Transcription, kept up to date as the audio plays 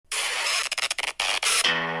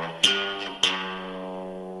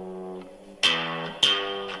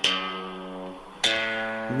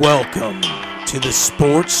Welcome to the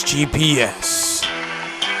Sports GPS.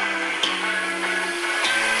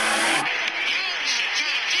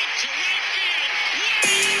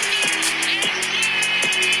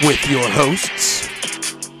 With your hosts,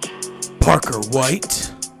 Parker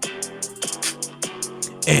White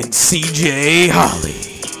and CJ Holly.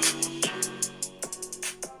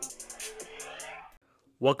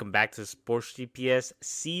 Welcome back to Sports GPS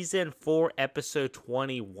Season 4, Episode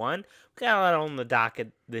 21. We got a lot on the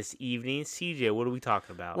docket this evening. CJ, what are we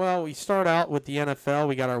talking about? Well, we start out with the NFL.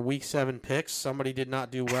 We got our Week 7 picks. Somebody did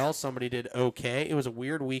not do well. Somebody did okay. It was a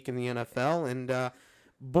weird week in the NFL, and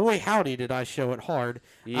boy, howdy, did I show it hard.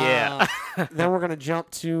 Yeah. Then we're going to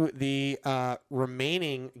jump to the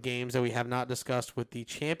remaining games that we have not discussed with the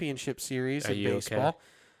championship series in baseball. Okay?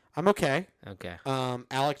 I'm okay. Okay.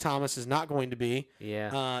 Alec Thomas is not going to be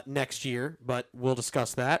next year, but we'll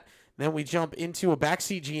discuss that. Then we jump into a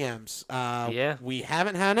Backseat GMs. We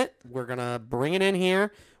haven't had it. We're going to bring it in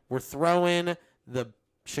here. We're throwing the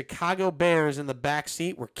Chicago Bears in the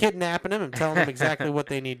backseat. We're kidnapping them and telling them exactly what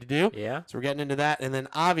they need to do. Yeah. So we're getting into that. And then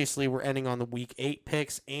obviously we're ending on the Week 8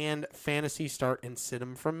 picks and fantasy start and sit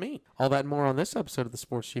 'em from me. All that and more on this episode of the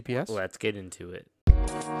Sports GPS. Let's get into it.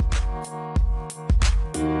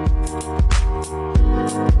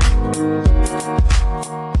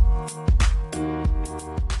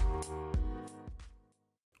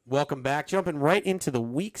 Welcome back. Jumping right into the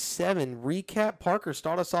Week 7 recap. Parker,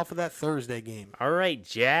 start us off with that Thursday game. All right,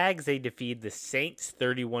 Jags, they defeated the Saints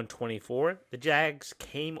 31-24. The Jags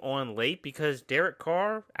came on late because Derek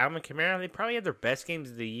Carr, Alvin Kamara, they probably had their best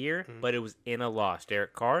games of the year, but it was in a loss.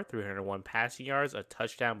 Derek Carr, 301 passing yards, a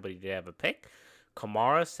touchdown, but he did have a pick.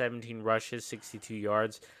 Kamara, 17 rushes, 62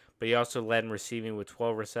 yards, but he also led in receiving with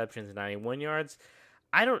 12 receptions and 91 yards.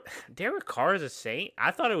 Derek Carr is a Saint.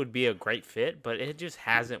 I thought it would be a great fit, but it just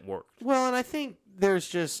hasn't worked. Well, and I think there's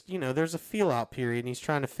just, there's a feel-out period, and he's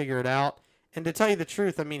trying to figure it out. And to tell you the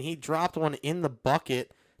truth, I mean, he dropped one in the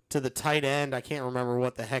bucket to the tight end. I can't remember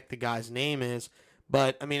what the heck the guy's name is,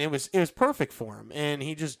 but, I mean, it was perfect for him, and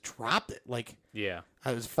he just dropped it. It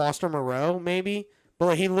was Foster Moreau, maybe,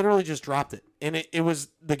 but he literally just dropped it, and it was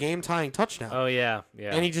the game-tying touchdown. Oh, yeah.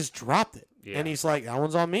 And he just dropped it. Yeah. And he's like, that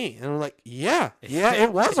one's on me. And we're like, yeah,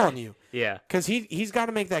 it was on you. Yeah. Because he's got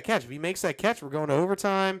to make that catch. If he makes that catch, we're going to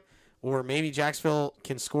overtime, or maybe Jacksonville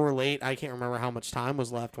can score late. I can't remember how much time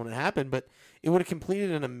was left when it happened, but it would have completed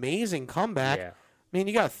an amazing comeback. Yeah. I mean,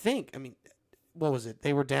 you got to think. I mean, what was it?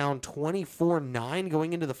 They were down 24-9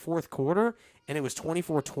 going into the fourth quarter, and it was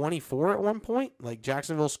 24-24 at one point. Like,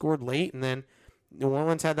 Jacksonville scored late, and then New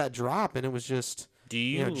Orleans had that drop, and it was just...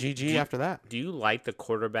 GG after that. Do you like the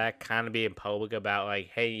quarterback kind of being public about, like,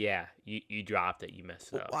 hey, yeah, you dropped it, you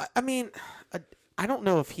messed it up? Well, I mean, I don't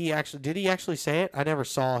know if he actually say it? I never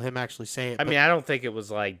saw him actually say it. I mean, I don't think it was,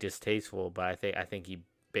 like, distasteful, but I think he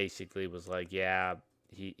basically was like, yeah,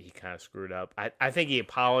 he kind of screwed up. I think he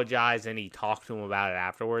apologized and he talked to him about it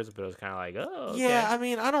afterwards, but it was kind of like, oh, okay. Yeah, I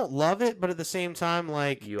mean, I don't love it, but at the same time,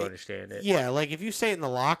 like... You understand it. Yeah, like, if you say it in the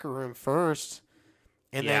locker room first...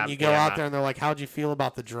 And then you go out there and they're like, how'd you feel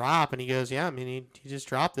about the drop? And he goes, yeah, I mean, he just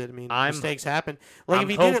dropped it. I mean, mistakes happen. Like, if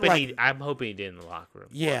he did it I'm hoping he did in the locker room.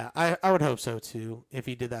 Yeah, I would hope so, too, if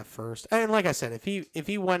he did that first. And like I said, if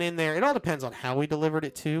he went in there, it all depends on how he delivered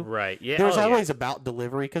it, too. Right, yeah. There's always about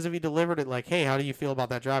delivery, because if he delivered it like, hey, how do you feel about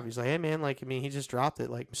that drop? He's like, hey, man, like, I mean, he just dropped it.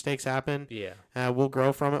 Like, mistakes happen. Yeah. We'll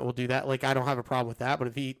grow from it. We'll do that. Like, I don't have a problem with that. But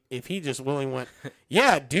if he just willingly went,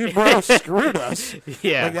 yeah, dude, bro, screwed us.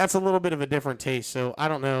 Yeah. Like, that's a little bit of a different taste. So, I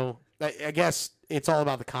don't know. I guess it's all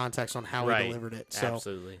about the context on how he delivered it. So,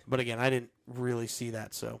 absolutely. But again, I didn't really see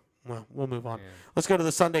that. So, well, we'll move on. Yeah. Let's go to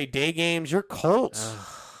the Sunday day games. Your Colts,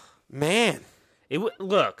 man.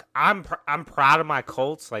 Look, I'm proud of my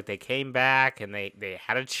Colts. Like, they came back and they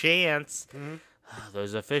had a chance. Mm-hmm.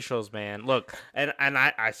 Those officials, man. Look, and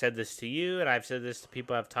I said this to you, and I've said this to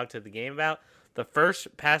people I've talked to the game about. The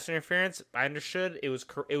first pass interference, I understood it was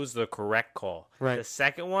the correct call. Right. The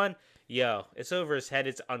second one, it's over his head.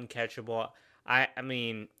 It's uncatchable. I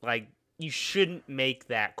mean, like, you shouldn't make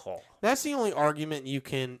that call. That's the only argument you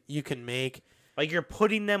can make. Like, you're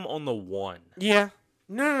putting them on the one. Yeah.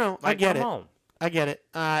 No. Like, I get come it. on. I get it.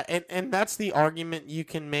 And that's the argument you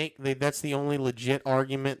can make. That's the only legit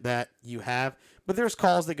argument that you have. But there's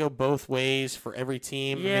calls that go both ways for every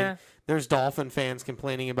team. Yeah. I mean, there's Dolphin fans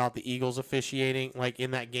complaining about the Eagles officiating, like,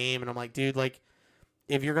 in that game. And I'm like, dude, like,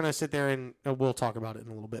 if you're going to sit there and we'll talk about it in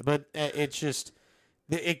a little bit. But it's just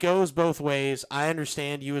it goes both ways. I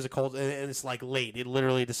understand you as a Colts, and it's like late. It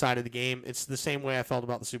literally decided the game. It's the same way I felt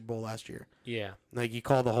about the Super Bowl last year. Yeah. Like you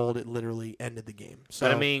call the hold, it literally ended the game. So,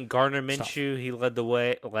 But I mean, Gardner Minshew, he led the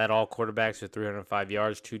way, led all quarterbacks to 305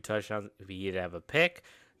 yards, 2 touchdowns if he did have a pick.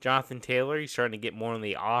 Jonathan Taylor, he's starting to get more on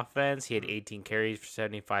the offense. He had 18 carries for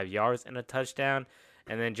 75 yards and a touchdown.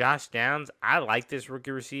 And then Josh Downs, I like this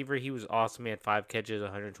rookie receiver. He was awesome. He had 5 catches,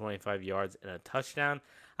 125 yards, and a touchdown.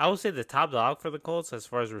 I will say the top dog for the Colts as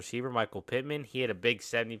far as receiver, Michael Pittman. He had a big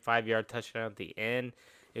 75-yard touchdown at the end.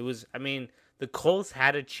 It was, I mean, the Colts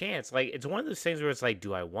had a chance. Like, it's one of those things where it's like,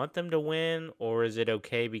 do I want them to win, or is it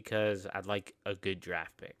okay because I'd like a good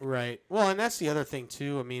draft pick? Right. Well, and that's the other thing,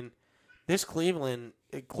 too. I mean, this Cleveland's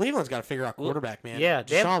got to figure out quarterback, man. Yeah.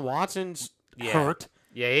 Deshaun Watson's hurt.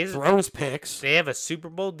 Yeah, throws picks. They have a Super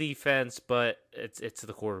Bowl defense, but it's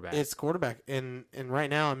the quarterback. It's quarterback, and right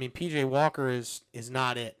now, I mean, PJ Walker is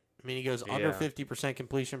not it. I mean, he goes under 50%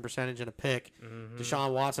 completion percentage and a pick. Mm-hmm.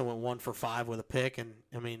 Deshaun Watson went 1 for 5 with a pick, and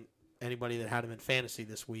I mean, anybody that had him in fantasy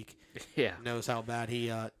this week, knows how bad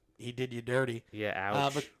he did you dirty. Yeah,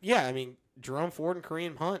 ouch. But yeah, I mean, Jerome Ford and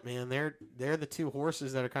Kareem Hunt, man, they're the 2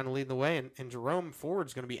 horses that are kind of leading the way, and Jerome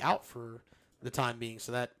Ford's going to be out for the time being,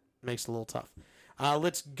 so that makes it a little tough.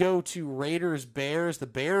 Let's go to Raiders-Bears. The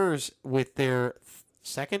Bears with their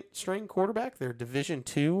second-string quarterback, their Division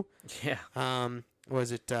II. Yeah.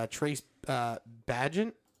 Was it Trace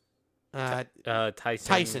Badgett?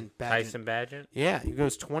 Tyson Badgett. Yeah, he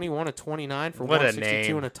goes 21 of 29 for what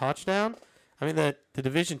 162 and a touchdown. I mean, the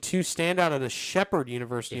Division II standout at a Shepherd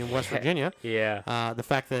University in West Virginia. Yeah. The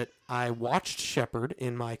fact that I watched Shepherd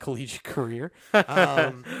in my collegiate career,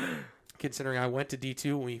 considering I went to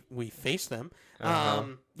D2, we faced them.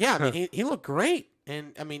 Yeah, I mean, he looked great.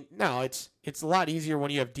 And, I mean, no, it's a lot easier when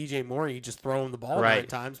you have DJ Moore. You just throw him the ball 9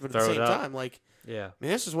 times. But at the same time, like, yeah, I mean,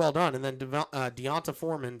 this is well done. And then Deonta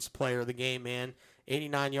Foreman's player of the game, man.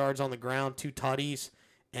 89 yards on the ground, 2 tutties.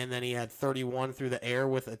 And then he had 31 through the air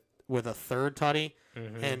with a third tutty.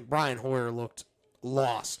 Mm-hmm. And Brian Hoyer looked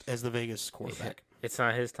lost as the Vegas quarterback. It's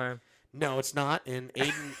not his time? No, it's not. And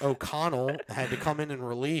Aiden O'Connell had to come in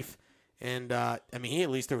relief. And, I mean, he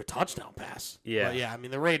at least threw a touchdown pass. Yeah. But, yeah, I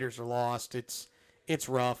mean, the Raiders are lost. It's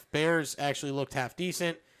rough. Bears actually looked half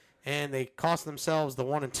decent, and they cost themselves the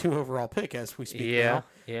 1 and 2 overall pick as we speak now.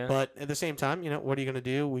 Yeah. But at the same time, what are you going to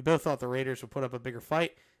do? We both thought the Raiders would put up a bigger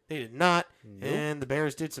fight. They did not, and the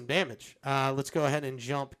Bears did some damage. Let's go ahead and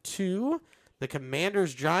jump to the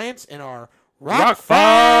Commanders-Giants in our Rock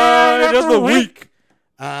Fight of the Week.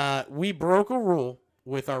 We broke a rule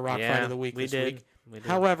with our Rock Fight of the Week this week.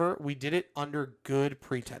 However, we did it under good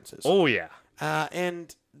pretenses. Oh, yeah.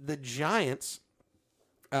 And the Giants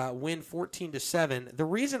win 14-7. The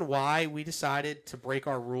reason why we decided to break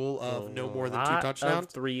our rule of no more than 2 touchdowns,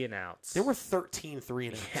 3 and outs. there were 13 3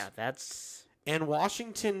 and outs. Yeah, that's. And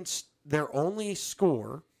Washington, their only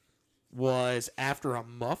score was after a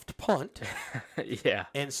muffed punt. Yeah.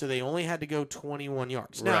 And so they only had to go 21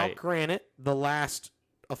 yards. Now, granted, the last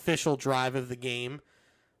official drive of the game,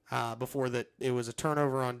 before that, it was a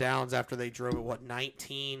turnover on downs after they drove it,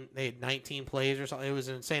 19? They had 19 plays or something. It was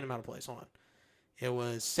an insane amount of plays. Hold on. It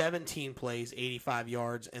was 17 plays, 85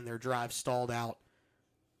 yards, and their drive stalled out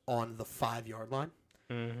on the 5-yard line.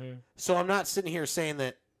 Mm-hmm. So I'm not sitting here saying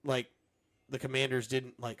that, like, the Commanders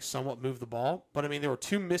didn't, like, somewhat move the ball. But, I mean, there were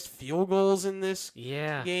 2 missed field goals in this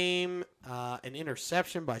game, an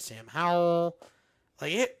interception by Sam Howell.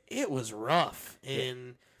 Like, it was rough.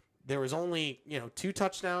 And there was only, 2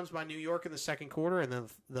 touchdowns by New York in the second quarter, and then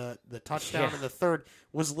the touchdown in the third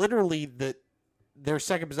was literally their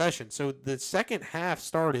second possession. So the second half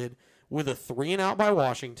started with a 3-and-out by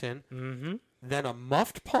Washington, then a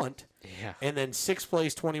muffed punt, and then 6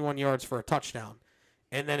 plays, 21 yards for a touchdown.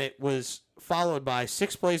 And then it was followed by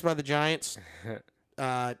 6 plays by the Giants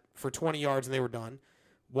for 20 yards, and they were done.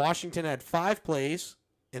 Washington had 5 plays,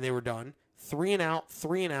 and they were done. 3-and-out,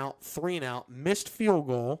 3-and-out, 3-and-out, missed field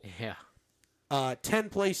goal. 10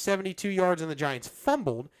 plays, 72 yards, and the Giants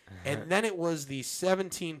fumbled. And then it was the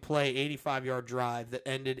 17-play, 85-yard drive that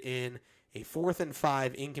ended in a 4th and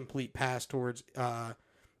 5 incomplete pass towards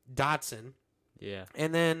Dotson. Yeah.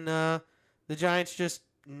 And then the Giants just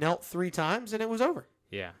knelt 3 times, and it was over.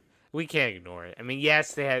 Yeah. We can't ignore it. I mean,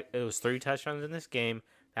 yes, it was 3 touchdowns in this game.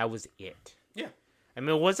 That was it. Yeah. I mean,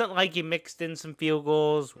 it wasn't like you mixed in some field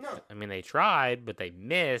goals. No. I mean, they tried, but they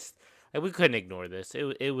missed. Like, we couldn't ignore this.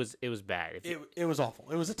 It was bad. It was awful.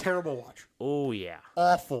 It was a terrible watch. Oh, yeah.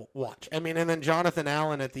 Awful watch. I mean, and then Jonathan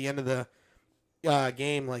Allen at the end of the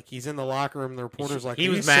game, like, he's in the locker room. The reporter's like, he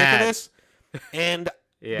was mad. Sick of this? And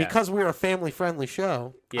because we're a family-friendly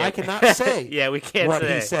show, I cannot say we can't what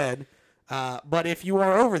say. he said. But if you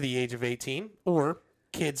are over the age of 18 or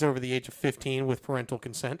kids over the age of 15 with parental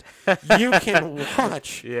consent, you can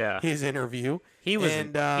watch his interview. He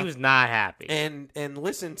was not happy. And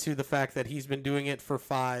listen to the fact that he's been doing it for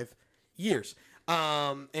 5 years.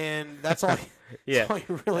 And that's all. That's all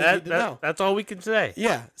you really need to know. That's all we can say.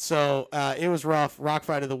 Yeah. So it was rough. Rock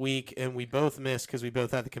fight of the week, and we both missed because we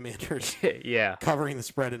both had the Commanders. Covering the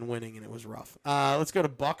spread and winning, and it was rough. Let's go to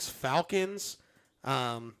Bucks Falcons.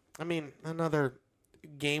 I mean, another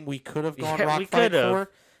game we could have gone rock fight for.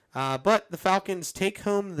 But the Falcons take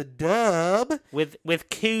home the dub with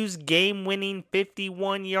Koo's game-winning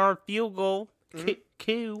 51-yard field goal.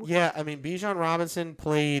 Koo. Yeah, I mean, Bijan Robinson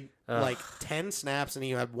played like 10 snaps and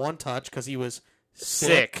he had 1 touch because he was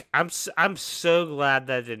sick. I'm so glad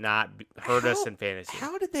that did not hurt us in fantasy.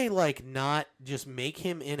 How did they not just make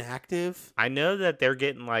him inactive? I know that they're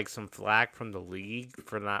getting some flack from the league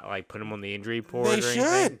for not putting him on the injury report. They should.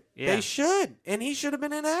 Anything. Yeah. They should, and he should have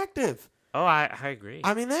been inactive. Oh, I agree.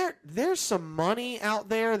 I mean, there's some money out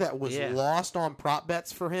there that was lost on prop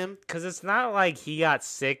bets for him. Because it's not like he got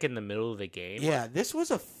sick in the middle of the game. Yeah, this was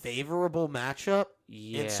a favorable matchup.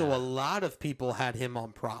 Yeah. And so a lot of people had him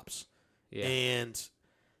on props. Yeah. And,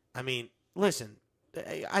 I mean, listen,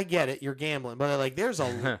 I get it. You're gambling. But,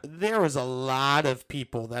 there was a lot of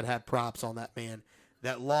people that had props on that man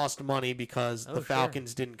that lost money because the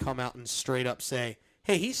Falcons didn't come out and straight up say,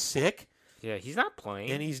 hey, he's sick. Yeah, he's not playing.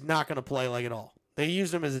 And he's not going to play at all. They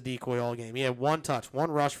used him as a decoy all game. He had 1 touch, 1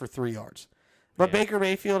 rush for 3 yards. But Baker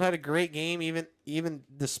Mayfield had a great game even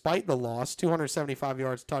despite the loss. 275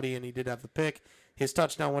 yards tutty, and he did have the pick. His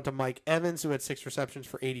touchdown went to Mike Evans, who had 6 receptions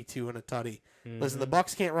for 82 and a tutty. Mm-hmm. Listen, the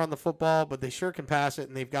Bucs can't run the football, but they sure can pass it,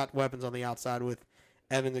 and they've got weapons on the outside with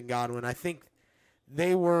Evans and Godwin. I think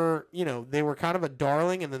they were kind of a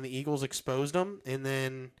darling, and then the Eagles exposed them, and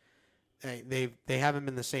then they haven't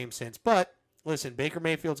been the same since. But listen, Baker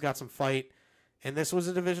Mayfield's got some fight, and this was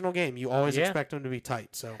a divisional game. You always expect them to be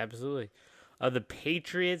tight. So absolutely. The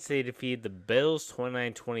Patriots, they defeated the Bills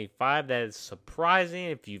 29-25. That is surprising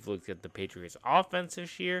if you've looked at the Patriots' offense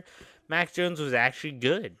this year. Mac Jones was actually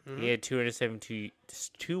good. Mm-hmm. He had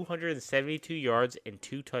 272 yards and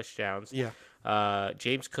 2 touchdowns. Yeah.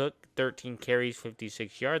 James Cook, 13 carries,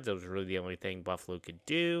 56 yards. That was really the only thing Buffalo could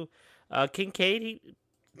do. Kincaid, he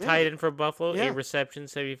tied in for Buffalo, 8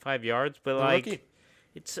 receptions, 75 yards. But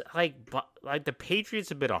it's the Patriots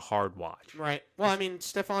have been a hard watch. Right. Well, I mean,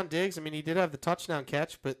 Stephon Diggs, he did have the touchdown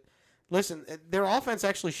catch, but listen, their offense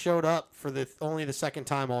actually showed up for only the second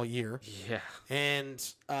time all year. Yeah. And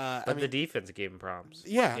the defense gave them problems.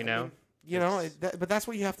 Yeah. But that's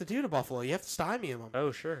what you have to do to Buffalo. You have to stymie them.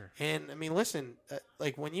 Oh, sure. And listen,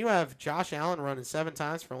 when you have Josh Allen running 7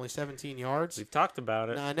 times for only 17 yards, we've talked about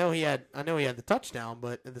it. Now, I know he had the touchdown,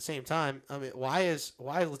 but at the same time, why is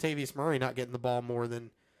Latavius Murray not getting the ball more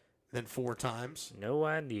than 4 times? No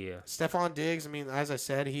idea. Stephon Diggs, as I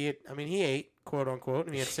said, he ate, quote unquote,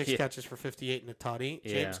 and he had 6 catches for 58 and a tutty.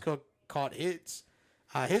 Yeah. James Cook caught his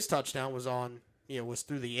touchdown was was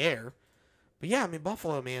through the air. But yeah,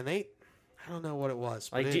 Buffalo, man, I don't know what it was,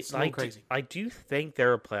 but it's crazy. I do think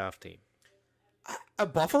they're a playoff team.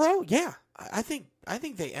 Buffalo? Yeah. I think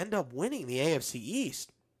they end up winning the AFC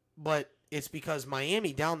East, but it's because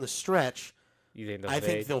Miami down the stretch, you think they'll I fade?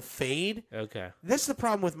 think they'll fade. Okay. That's the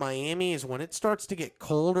problem with Miami is when it starts to get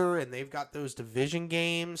colder and they've got those division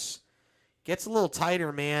games, gets a little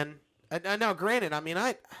tighter, man. Now, granted,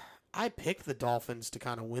 I picked the Dolphins to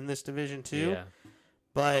kind of win this division too, yeah.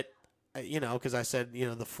 But because I said, the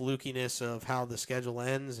flukiness of how the schedule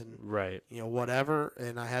ends and, right. Whatever.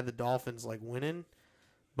 And I had the Dolphins winning,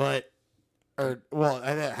 I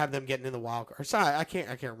had them getting in the wild card. Sorry, I can't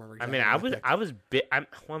remember. Exactly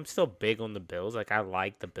I'm still big on the Bills. I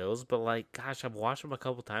like the Bills, but gosh, I've watched them a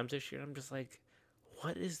couple times this year. I'm just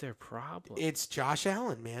what is their problem? It's Josh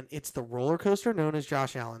Allen, man. It's the roller coaster known as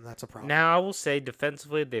Josh Allen. That's a problem. Now, I will say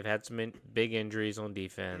defensively, they've had some big injuries on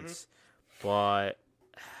defense, but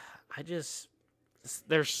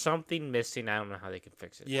there's something missing. I don't know how they can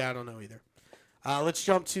fix it. Yeah, I don't know either. Let's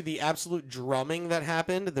jump to the absolute drumming that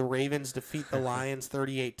happened. The Ravens defeat the Lions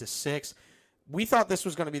 38-6. We thought this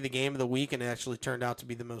was going to be the game of the week, and it actually turned out to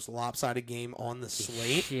be the most lopsided game on the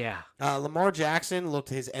slate. Yeah. Lamar Jackson looked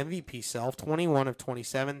his MVP self, 21 of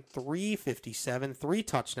 27, 357, 3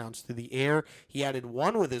 touchdowns through the air. He added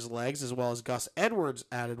 1 with his legs, as well as Gus Edwards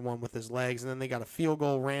added 1 with his legs, and then they got a field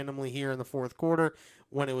goal randomly here in the fourth quarter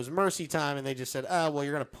when it was mercy time, and they just said, you're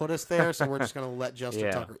going to put us there, so we're just going to let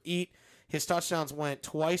Justin Tucker eat. His touchdowns went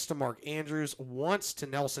twice to Mark Andrews, once to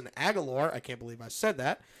Nelson Aguilar. I can't believe I said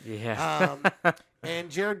that. Yeah. And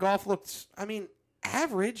Jared Goff looked,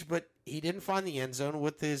 average, but he didn't find the end zone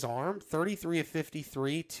with his arm. 33 of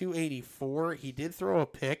 53, 284. He did throw a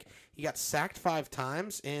pick. He got sacked 5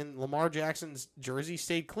 times, and Lamar Jackson's jersey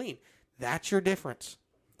stayed clean. That's your difference.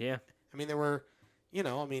 Yeah. I mean, there were,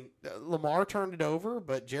 Lamar turned it over,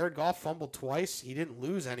 but Jared Goff fumbled twice. He didn't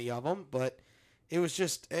lose any of them, but it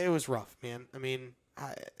was rough, man. I mean,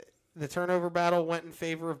 the turnover battle went in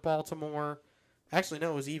favor of Baltimore. Actually,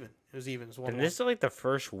 no, it was even. It was even. It was 1-1. And this is like the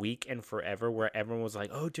first week in forever where everyone was like,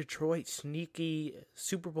 "Oh, Detroit, sneaky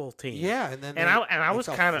Super Bowl team." Yeah, and then I was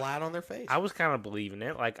kind of flat on their face. I was kind of believing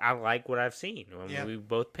it. Like I like what I've seen. We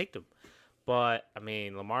both picked him, but I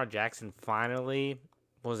mean, Lamar Jackson finally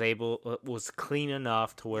was clean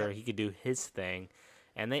enough to where he could do his thing,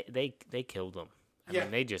 and they killed him. I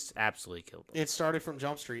mean, they just absolutely killed him. It started from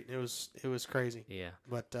Jump Street. It was crazy. Yeah.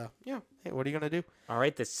 But hey, what are you gonna do? All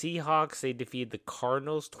right, the Seahawks, they defeated the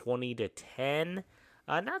Cardinals 20-10.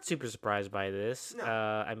 Not super surprised by this. No.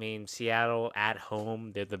 I mean, Seattle at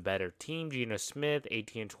home, they're the better team. Geno Smith,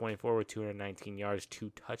 18-24 with 219 yards,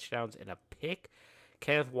 2 touchdowns, and a pick.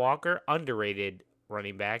 Kenneth Walker, underrated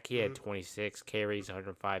running back. He had 26 carries,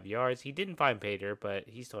 105 yards. He didn't find pay dirt, but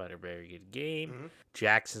he still had a very good game. Mm-hmm.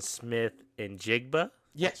 Jackson Smith and Jigba.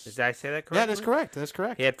 Yes. Did I say that correctly? Yeah, that's correct. That's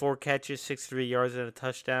correct. He had 4 catches, 63 yards, and a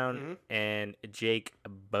touchdown. Mm-hmm. And Jake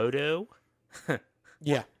Bodo.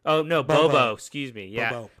 Yeah. Oh, no, Bobo. Excuse me.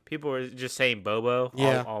 Yeah. Bobo. People were just saying Bobo.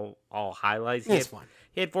 Yeah. All highlights. It's fine.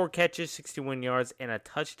 He had 4 catches, 61 yards, and a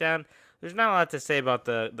touchdown. There's not a lot to say about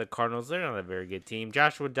the Cardinals. They're not a very good team.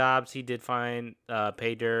 Joshua Dobbs, he did find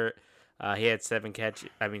pay dirt. He had 7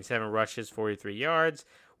 rushes, 43 yards.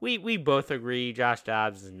 We both agree Josh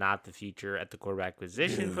Dobbs is not the future at the quarterback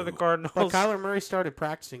position for the Cardinals. But Kyler Murray started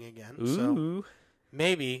practicing again, Ooh. so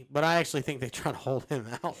maybe. But I actually think they try to hold him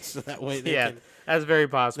out so that way they can. That's very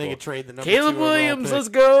possible. They can trade the number Caleb 2 overall Williams, pick. let's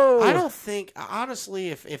go. I don't think, honestly,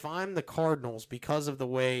 if I'm the Cardinals, because of the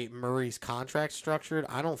way Murray's contract's structured,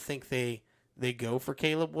 I don't think they go for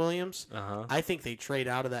Caleb Williams. I think they trade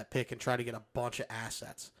out of that pick and try to get a bunch of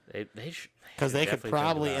assets. Because they could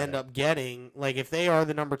probably end up getting, like, if they are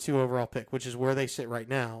the number 2 overall pick, which is where they sit right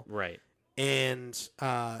now. Right. And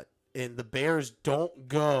the Bears don't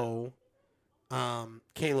go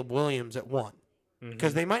Caleb Williams at 1.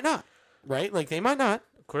 Because they might not. Right? Like, they might not.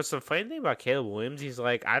 Of course, the funny thing about Caleb Williams, he's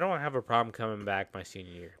like, I don't have a problem coming back my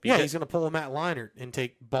senior year. Yeah, he's going to pull a Matt Leinart and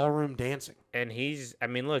take ballroom dancing. And he's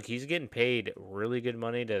getting paid really good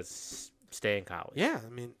money to stay in college. Yeah, I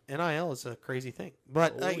mean, NIL is a crazy thing.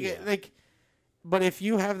 But, but if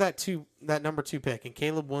you have that number 2 pick and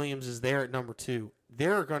Caleb Williams is there at number 2,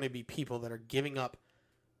 there are going to be people that are giving up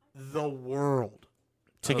the world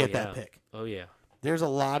to get that pick. Oh, yeah. There's a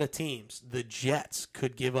lot of teams. The Jets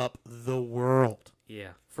could give up the world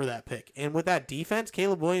for that pick. And with that defense,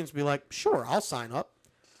 Caleb Williams would be like, sure, I'll sign up.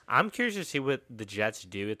 I'm curious to see what the Jets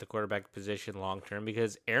do at the quarterback position long term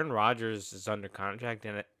because Aaron Rodgers is under contract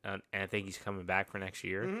and I think he's coming back for next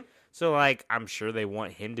year. Mm-hmm. So, like, I'm sure they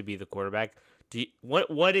want him to be the quarterback.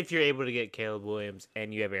 What if you're able to get Caleb Williams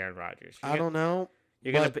and you have Aaron Rodgers? I don't know.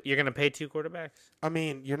 You're gonna pay 2 quarterbacks. I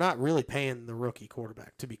mean, you're not really paying the rookie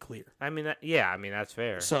quarterback, to be clear. I mean, that's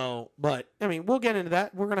fair. So, but I mean, we'll get into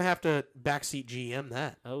that. We're gonna have to backseat GM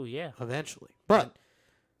that. Oh yeah, eventually. But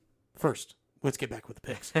first, let's get back with the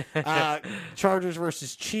picks. Chargers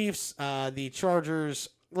versus Chiefs. The Chargers.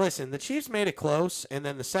 Listen, the Chiefs made it close, and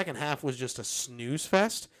then the second half was just a snooze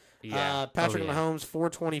fest. Yeah. Patrick Mahomes,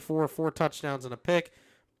 424, 4 touchdowns and a pick.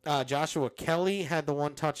 Joshua Kelly had the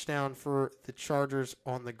 1 touchdown for the Chargers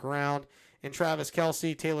on the ground. And Travis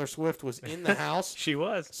Kelce, Taylor Swift was in the house. She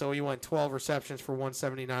was. So he went 12 receptions for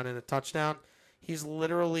 179 and a touchdown. He's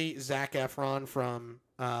literally Zac Efron from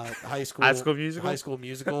High School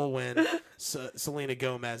Musical when Selena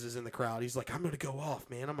Gomez is in the crowd. He's like, I'm gonna go off,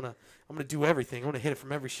 man. I'm gonna do everything. I'm gonna hit it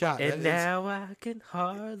from every shot. And now I can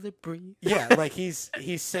hardly breathe. Yeah, like he's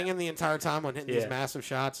singing the entire time on hitting these massive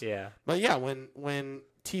shots. Yeah. But yeah, when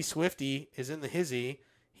T Swifty is in the hizzy,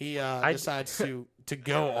 he decides to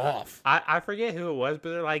go off. I forget who it was, but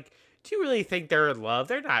they're like, do you really think they're in love?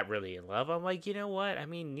 They're not really in love. I'm like, you know what? I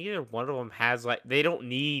mean, neither one of them has, like, they don't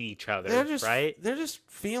need each other, right? They're just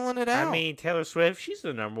feeling it out. I mean, Taylor Swift, she's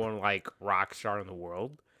the number 1, like, rock star in the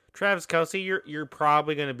world. Travis Kelce, you're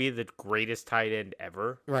probably going to be the greatest tight end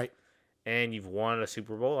ever. Right. And you've won a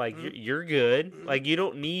Super Bowl. Like, you're good. Like, you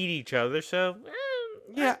don't need each other, so...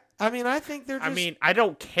 Yeah, I mean, I think they're just. I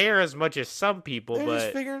don't care as much as some people, they're but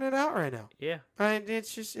just figuring it out right now. yeah. It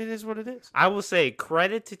is what it is. I will say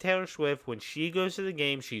credit to Taylor Swift. When she goes to the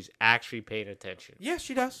game, she's actually paying attention. Yeah,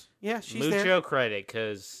 she does. Yeah, she's Mucho there. credit,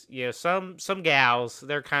 because some gals,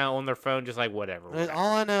 they're kind of on their phone just like whatever.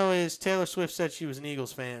 All I know is Taylor Swift said she was an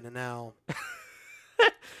Eagles fan, and now.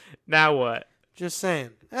 Now what? Just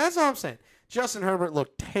saying. That's all I'm saying. Justin Herbert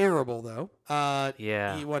looked terrible, though.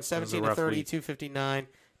 Yeah. He went 17 to 30, 259,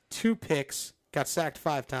 2 picks, got sacked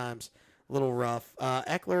 5 times. A little rough.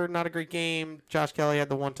 Eckler, not a great game. Josh Kelly had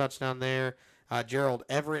the 1 touchdown there. Gerald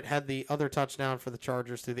Everett had the other touchdown for the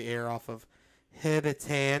Chargers through the air off of Herbert's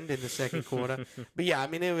hand in the second quarter. But yeah, I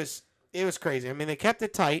mean, it was crazy. I mean, they kept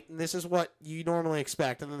it tight, and this is what you normally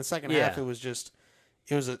expect. And then the second half, it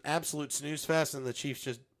was an absolute snooze fest, and the Chiefs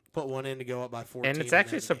just put one in to go up by 14. And it's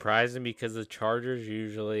actually surprising because the Chargers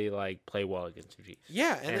usually play well against the Chiefs.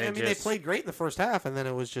 Yeah, and they played great in the first half, and then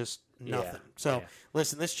it was just nothing. Yeah, so,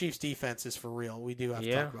 listen, this Chiefs defense is for real. We do have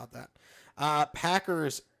to talk about that.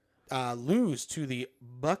 Packers lose to the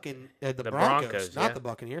Broncos, not the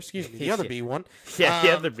Buccaneers. Excuse me, the other B one. Yeah,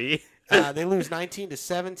 the other B. They lose 19 to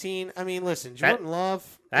 17. I mean, listen, Jordan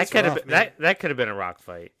Love. That could have been a rock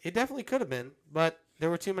fight. It definitely could have been, but there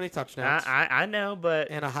were too many touchdowns. I know, but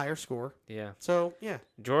and a higher score. Yeah. So yeah,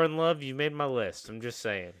 Jordan Love, you made my list. I'm just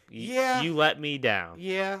saying. You let me down.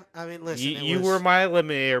 Yeah, I mean, listen, you were my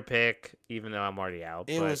eliminator pick, even though I'm already out.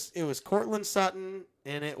 It was Cortland Sutton,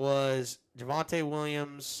 and it was Javonte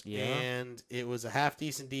Williams, and it was a half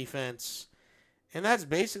decent defense. And that's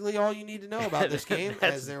basically all you need to know about this game,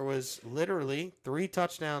 as there was literally 3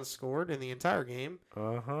 touchdowns scored in the entire game.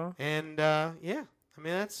 And yeah, I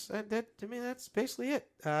mean that's basically it.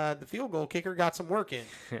 The field goal kicker got some work in.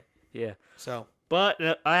 Yeah. So, but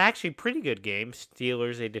actually, pretty good game.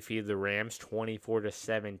 Steelers, they defeated the Rams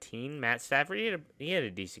 24-17. Matt Stafford, he had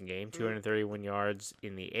a decent game, 231 yards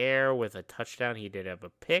in the air with a touchdown. He did have a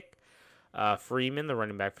pick. Freeman, the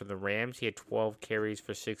running back for the Rams, he had 12 carries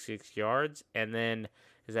for 66 yards. And then,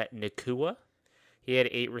 is that Nakua? He had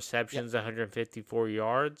 8 receptions, 154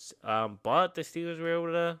 yards. But the Steelers were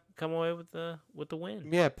able to come away with the win.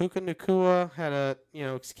 Yeah, Puka Nakua had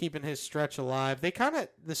keeping his stretch alive. The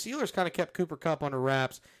Steelers kind of kept Cooper Kupp under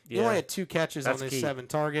wraps. He only had 2 catches on his 7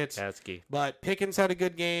 targets. That's key. But Pickens had a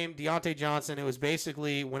good game. Deontay Johnson, it was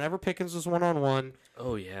basically whenever Pickens was one-on-one.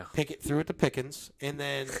 Oh, yeah. Pickett threw it to Pickens. And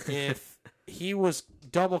then if he was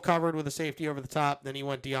double covered with a safety over the top, then he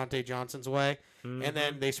went Deontay Johnson's way. Mm-hmm. And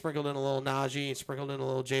then they sprinkled in a little Najee, sprinkled in a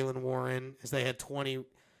little Jalen Warren, as they had 20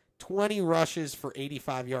 rushes for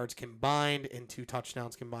 85 yards combined and 2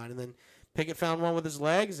 touchdowns combined. And then Pickett found one with his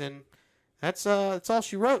legs, and that's all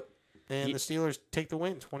she wrote. And the Steelers take the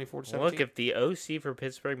win, 24-17. Look, if the OC for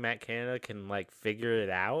Pittsburgh, Matt Canada, can figure it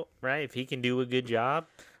out, right? If he can do a good job,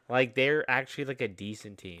 they're actually a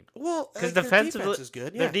decent team. Well, because their defense is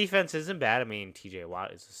good. Yeah. Their defense isn't bad. I mean, T.J.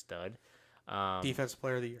 Watt is a stud. Defensive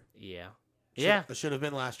Player of the Year. Yeah. It should have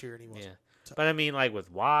been last year, and he wasn't. Yeah. So. But I mean,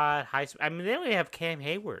 with Watt, I mean, they only have Cam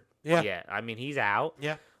Hayward. Yeah. I mean, he's out.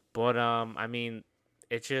 Yeah. But I mean,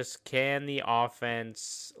 it's just, can the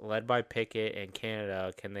offense led by Pickett and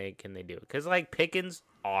Canada, can they do it? Because Pickens,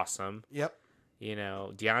 awesome. Yep.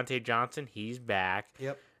 Deontay Johnson, he's back.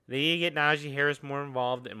 Yep. They need to get Najee Harris more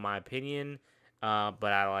involved, in my opinion. But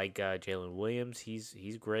I like Jalen Williams.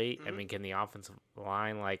 He's great. Mm-hmm. I mean, can the offensive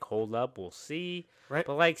line hold up? We'll see. Right.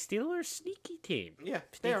 But Steelers, sneaky team. Yeah,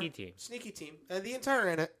 sneaky team. Sneaky team. The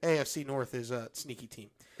entire AFC North is a sneaky team.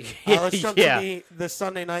 Let's jump to the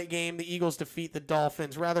Sunday night game. The Eagles defeat the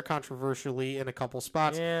Dolphins rather controversially in a couple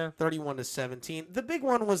spots. 31-17. The big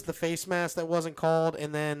one was the face mask that wasn't called,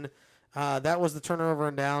 and then that was the turnover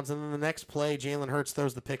and downs. And then the next play, Jalen Hurts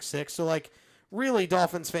throws the pick 6. So really,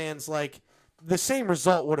 Dolphins fans the same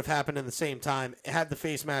result would have happened in the same time had the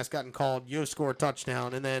face mask gotten called. You score a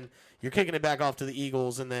touchdown, and then you're kicking it back off to the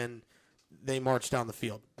Eagles, and then they march down the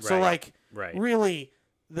field. Right. So, really,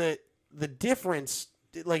 the difference,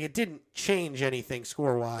 it didn't change anything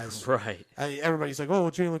score-wise. Right. Everybody's like,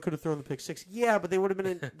 oh, Jalen could have thrown the pick 6. Yeah, but they would have been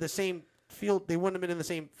in the same field. They wouldn't have been in the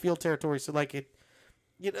same field territory, so,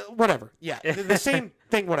 whatever. Yeah, the same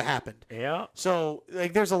thing would have happened. Yeah. So,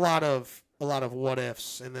 there's a lot of what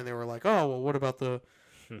ifs, and then they were like, oh, well, what about the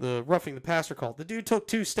roughing the passer call? The dude took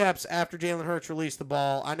 2 steps after Jalen Hurts released the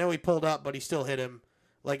ball. I know he pulled up, but he still hit him.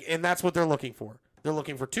 And that's what they're looking for. They're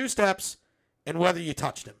looking for 2 steps and whether you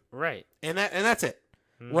touched him. Right. And that's it.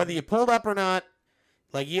 Mm-hmm. Whether you pulled up or not,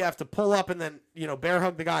 you have to pull up and then, bear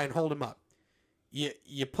hug the guy and hold him up.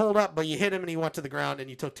 You pulled up, but you hit him and he went to the ground and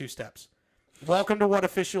you took 2 steps. Welcome to what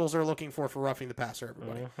officials are looking for roughing the passer,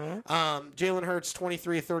 everybody. Jalen Hurts,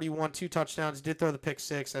 23-31, 2 touchdowns. Did throw the pick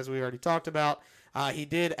 6, as we already talked about. He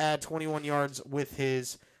did add 21 yards with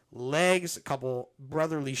his legs, a couple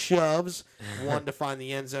brotherly shoves, one to find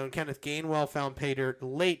the end zone. Kenneth Gainwell found pay dirt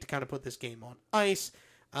late to kind of put this game on ice.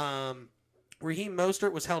 Raheem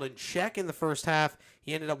Mostert was held in check in the first half.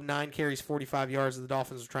 He ended up 9 carries, 45 yards. The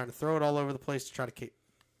Dolphins were trying to throw it all over the place to try to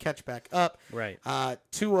catch back up. Right.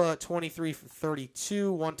 Tua, 23 for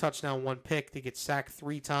 32, 1 touchdown, 1 pick. They get sacked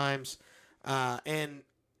 3 times. And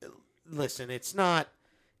listen, it's not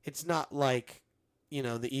like,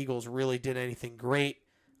 the Eagles really did anything great.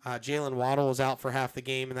 Jalen Waddle was out for half the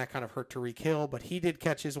game, and that kind of hurt Tyreek Hill, but he did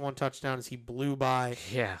catch his 1 touchdown as he blew by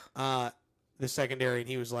the secondary, and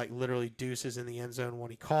he was like literally deuces in the end zone when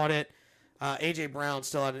he caught it. A.J. Brown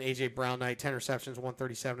still had an A.J. Brown night, 10 receptions,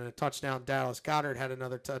 137 and a touchdown. Dallas Goedert had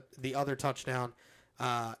the other touchdown.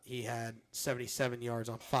 He had 77 yards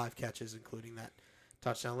on 5 catches, including that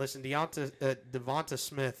touchdown. Listen, Devonta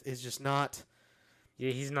Smith is just not... Yeah,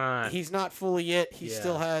 he's not... He's not fully it. He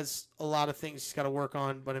still has a lot of things he's got to work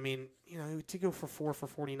on, but, I mean, he did go for 4 for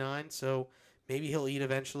 49, so maybe he'll eat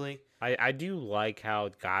eventually. I do like how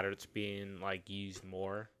Goddard's being used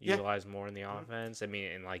more, utilized more in the offense. I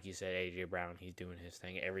mean, and like you said, AJ Brown, he's doing his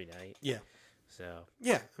thing every night. Yeah. So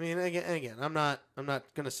yeah, I mean, again, I'm not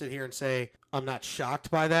gonna sit here and say I'm not shocked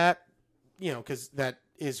by that, because that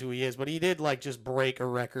is who he is. But he did just break a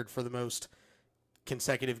record for the most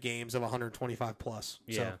consecutive games of 125 plus.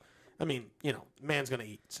 Yeah. So, I mean, man's going to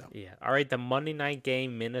eat. So yeah. All right, the Monday night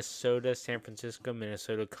game, Minnesota, San Francisco.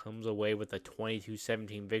 Minnesota comes away with a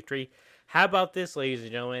 22-17 victory. How about this, ladies and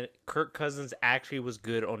gentlemen? Kirk Cousins actually was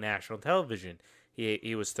good on national television.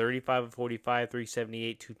 He was 35 of 45,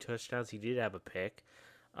 378, 2 touchdowns. He did have a pick.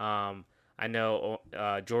 I know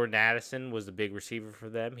Jordan Addison was the big receiver for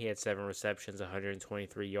them. He had 7 receptions,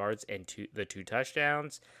 123 yards, and 2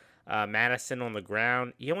 touchdowns. Madison on the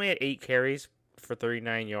ground, he only had 8 carries for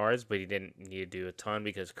 39 yards, but he didn't need to do a ton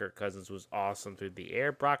because Kirk Cousins was awesome through the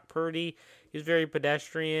air. Brock Purdy, he was very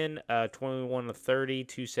pedestrian, 21 of 30,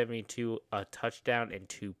 272, a touchdown, and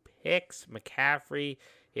 2 picks. McCaffrey,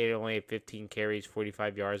 he had only 15 carries,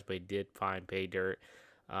 45 yards, but he did find pay dirt.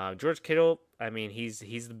 George Kittle, I mean, he's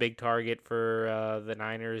the big target for the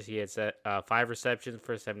Niners. He had 5 receptions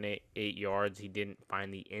for 78 yards. He didn't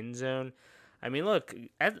find the end zone. I mean, look,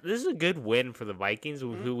 this is a good win for the Vikings,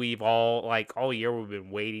 who we've all year we've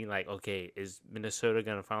been waiting. Okay, is Minnesota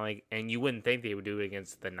going to finally? And you wouldn't think they would do it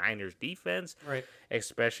against the Niners defense, right?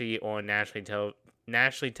 Especially on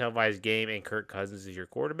nationally televised game, and Kirk Cousins is your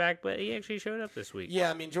quarterback, but he actually showed up this week.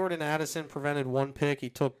 Yeah, I mean, Jordan Addison prevented 1 pick.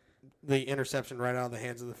 He took the interception right out of the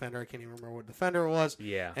hands of the defender. I can't even remember what defender it was.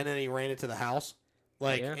 Yeah, and then he ran it to the house,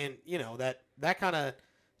 and that kind of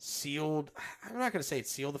sealed. I'm not going to say it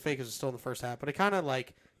sealed the fate because it was still in the first half, but it kind of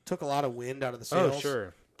took a lot of wind out of the sails. Oh,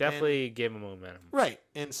 sure. Definitely gave him momentum. Right.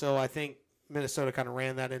 And so I think Minnesota kind of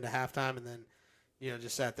ran that into halftime and then,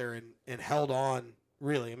 just sat there and held on,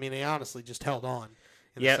 really. I mean, they honestly just held on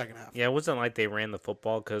in the second half. Yeah, it wasn't like they ran the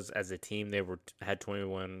football because as a team they had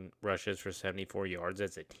 21 rushes for 74 yards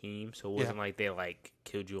as a team. So it wasn't like they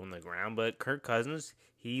killed you on the ground. But Kirk Cousins,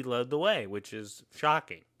 he led the way, which is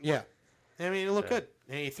shocking. Yeah. I mean, it looked good.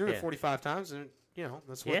 And he threw it 45 times, and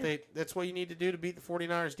that's what that's what you need to do to beat the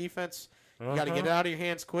 49ers defense. You got to get it out of your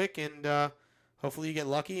hands quick, and hopefully you get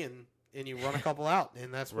lucky and you run a couple out,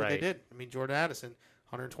 and that's what they did. I mean, Jordan Addison,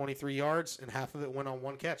 123 yards, and half of it went on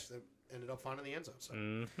 1 catch that ended up finding the end zone.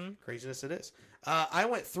 So craziness it is. I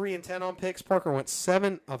went 3-10 on picks. Parker went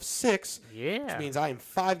 7 of 6. Yeah, which means I am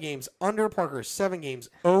 5 games under. Parker is 7 games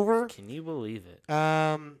over. Can you believe it?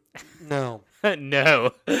 No.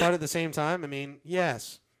 No. But at the same time, I mean,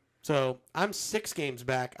 yes. So I'm 6 games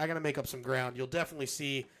back. I got to make up some ground. You'll definitely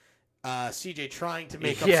see CJ trying to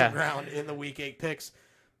make up some ground in the Week 8 picks.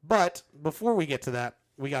 But before we get to that,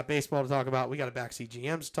 we got baseball to talk about. We got a Backseat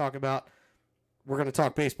GM to talk about. We're going to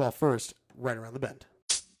talk baseball first, right around the bend.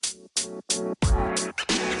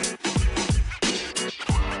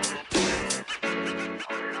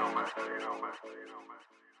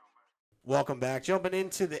 Welcome back. Jumping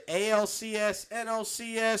into the ALCS,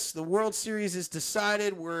 NLCS. The World Series is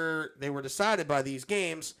decided. They were decided by these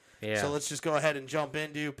games. Yeah. So let's just go ahead and jump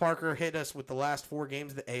into. Parker, hit us with the last 4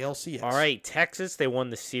 games of the ALCS. All right, Texas, they won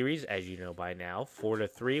the series, as you know by now,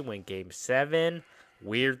 4-3, win Game 7.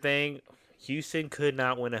 Weird thing, Houston could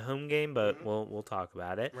not win a home game, but we'll talk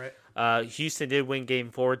about it. Right. Houston did win Game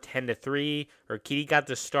 4, 10-3. Urquidy got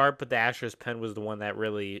the start, but the Astros pen was the one that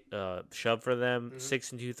really shoved for them.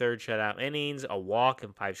 6 2/3 shutout innings, a walk,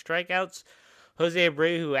 and 5 strikeouts. Jose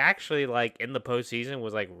Abreu, who actually, like, in the postseason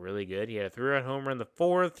was, like, really good. He had a 3-run homer in the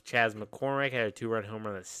 4th. Chas McCormick had a 2-run homer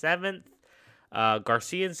in the 7th.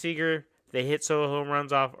 Garcia and Seager, they hit solo home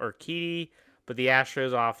runs off Urquidy, but the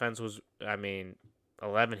Astros offense was,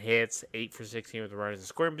 11 hits, 8 for 16 with runners in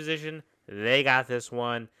scoring position. They got this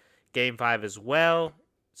one. Game 5 as well.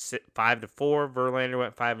 5-4. Verlander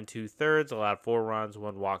went 5 2/3, allowed 4 runs,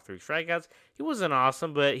 1 walk, 3 strikeouts. He wasn't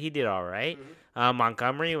awesome, but he did all right.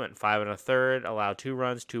 Montgomery went 5 1/3, allowed 2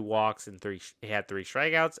 runs, 2 walks, and he had 3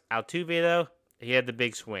 strikeouts. Altuve, though, he had the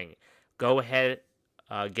big swing. Go ahead,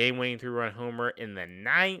 game-winning 3-run homer in the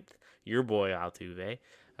 9th. Your boy Altuve.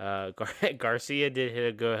 Garcia did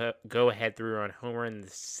hit a go-ahead 3-run homer in the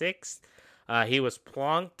 6th. He was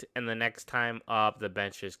plunked, and the next time up, the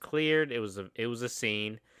bench is cleared. It was a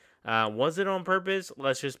scene. Was it on purpose?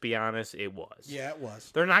 Let's just be honest. It was. Yeah, it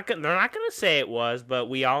was. They're not gonna say it was, but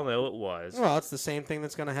we all know it was. Well, it's the same thing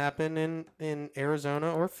that's going to happen in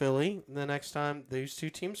Arizona or Philly the next time these two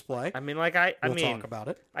teams play. I mean, we'll talk about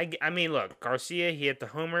it. I mean, look, Garcia, he hit the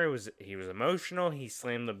homer. He was emotional. He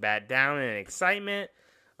slammed the bat down in excitement.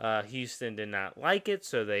 Houston did not like it,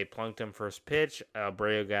 so they plunked him first pitch.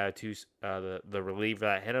 Abreu got the reliever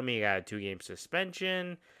that hit him. He got a 2-game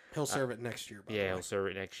suspension. He'll serve it next year. By the way. He'll serve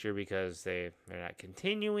it next year because they're not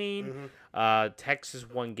continuing. Mm-hmm. Texas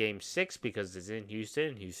won Game 6 because it's in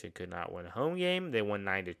Houston. Houston could not win a home game. They won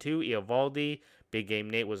 9-2. Eovaldi, big game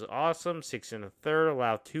Nate was awesome. 6 1/3,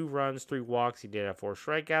 allowed 2 runs, 3 walks. He did have 4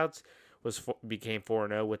 strikeouts. Became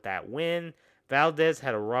 4-0 with that win. Valdez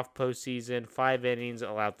had a rough postseason, 5 innings,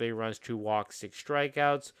 allowed 3 runs, 2 walks, 6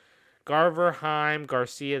 strikeouts. Garver, Heim,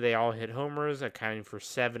 Garcia, they all hit homers, accounting for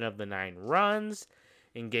 7 of the 9 runs.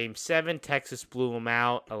 In Game 7, Texas blew them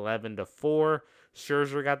out, 11-4.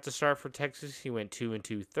 Scherzer got the start for Texas. He went 2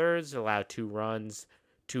 2/3, allowed 2 runs,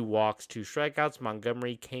 2 walks, 2 strikeouts.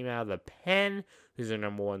 Montgomery came out of the pen, who's their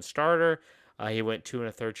number 1 starter. He went 2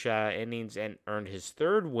 1/3 shutout innings and earned his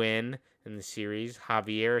 3rd win in the series.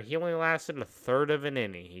 Javier, he only lasted a third of an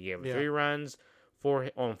inning. He gave him 3 runs,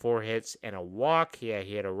 4 hits, and a walk. He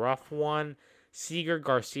had a rough one. Seager,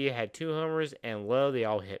 Garcia had 2 homers, and Lowe, they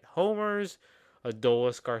all hit homers.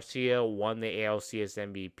 Adolis Garcia won the ALCS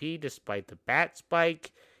MVP despite the bat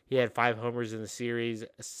spike. He had 5 homers in the series,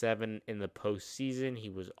 7 in the postseason. He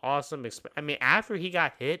was awesome. After he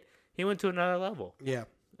got hit, he went to another level. Yeah.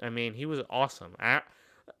 He was awesome.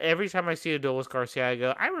 Every time I see Adolis Garcia, I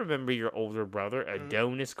go, I remember your older brother,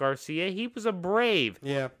 Adonis Garcia. He was a Brave.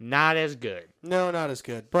 Yeah. Not as good. No, not as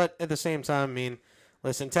good. But at the same time,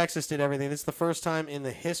 listen, Texas did everything. This is the first time in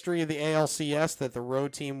the history of the ALCS that the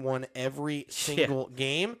road team won every single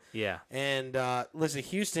game. Yeah. And listen,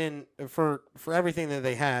 Houston, for everything that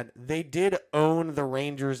they had, they did own the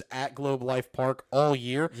Rangers at Globe Life Park all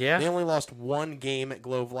year. Yeah. They only lost 1 game at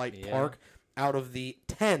Globe Life Park out of the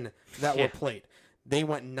 10 that were played. They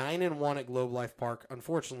went 9-1 at Globe Life Park.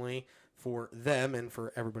 Unfortunately for them and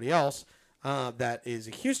for everybody else that is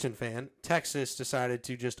a Houston fan, Texas decided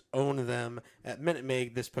to just own them at Minute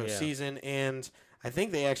Maid this postseason, and I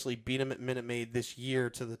think they actually beat them at Minute Maid this year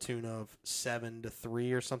to the tune of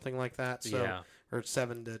 7-3 or something like that. So, or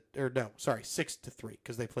 6-3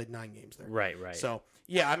 because they played 9 games there. Right. So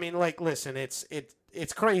listen,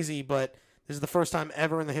 it's crazy, but this is the first time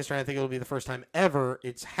ever in the history. I think it'll be the first time ever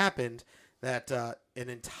it's happened that an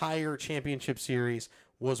entire championship series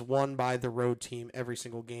was won by the road team every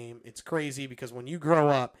single game. It's crazy because when you grow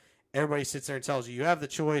up, everybody sits there and tells you have the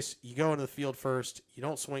choice. You go into the field first. You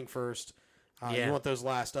don't swing first. You want those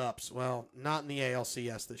last ups. Well, not in the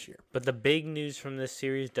ALCS this year. But the big news from this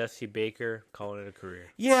series, Dusty Baker calling it a career.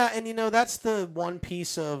 Yeah, and that's the one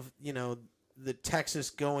piece of, the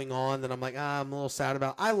Texas going on that I'm like, I'm a little sad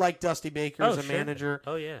about. I like Dusty Baker as a manager.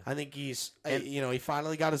 Oh, yeah. I think he's, he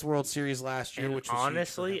finally got his World Series last year, which was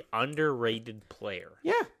honestly underrated player.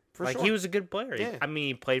 Yeah, for sure. He was a good player. Yeah.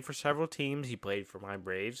 He played for several teams. He played for my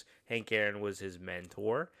Braves. Hank Aaron was his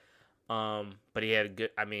mentor. But he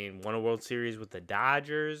had won a World Series with the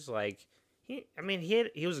Dodgers.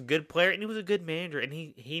 He was a good player and he was a good manager, and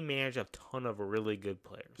he managed a ton of really good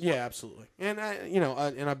players. Yeah, absolutely. And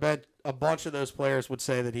I bet a bunch of those players would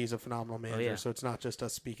say that he's a phenomenal manager. Yeah. So it's not just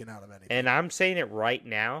us speaking out of anything. And I'm saying it right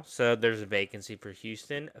now. So there's a vacancy for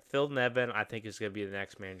Houston. Phil Nevin, I think, is going to be the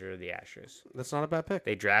next manager of the Astros. That's not a bad pick.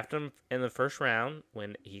 They drafted him in the first round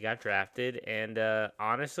when he got drafted, and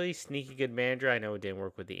honestly, sneaky good manager. I know it didn't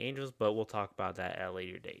work with the Angels, but we'll talk about that at a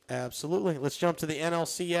later date. Absolutely. Let's jump to the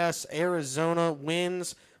NLCS. Arizona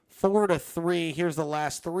wins 4-3. Here's the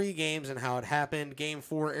last 3 games and how it happened. Game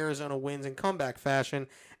 4, Arizona wins in comeback fashion.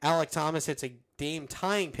 Alec Thomas hits a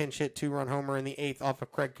game-tying pinch hit 2-run homer in the 8th off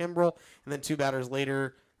of Craig Kimbrell, and then 2 batters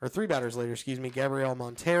later, or 3 batters later, Gabriel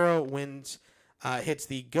Montero hits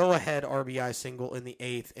the go-ahead RBI single in the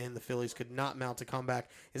 8th, and the Phillies could not mount a comeback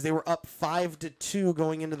as they were up 5-2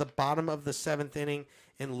 going into the bottom of the 7th inning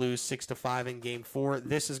and lose 6-5 in Game 4.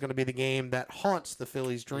 This is going to be the game that haunts the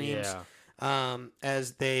Phillies' dreams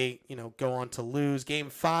as they go on to lose. Game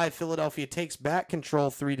 5, Philadelphia takes back control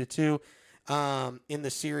 3-2. In the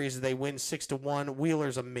series, they win 6-1.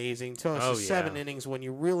 Wheeler's amazing. So 7 innings when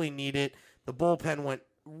you really need it. The bullpen went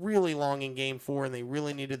really long in Game 4, and they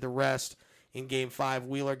really needed the rest. In Game 5,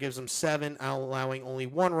 Wheeler gives them 7, allowing only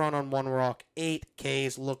 1 run on 1 walk. 8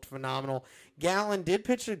 Ks, looked phenomenal. Gallen did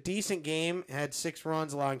pitch a decent game, had 6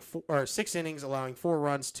 innings, allowing 4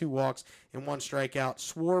 runs, 2 walks, and 1 strikeout.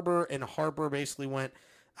 Schwarber and Harper basically went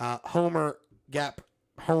homer, gap,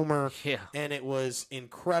 homer, and it was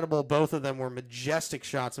incredible. Both of them were majestic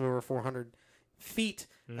shots of over 400 feet.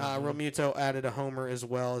 Realmuto added a homer as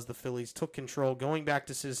well as the Phillies took control, going back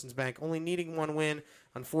to Citizens Bank, only needing 1 win.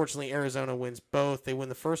 Unfortunately, Arizona wins both. They win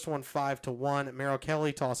the first one 5-1. Merrill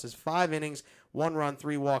Kelly tosses 5 innings, 1 run,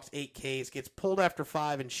 3 walks, 8 Ks, gets pulled after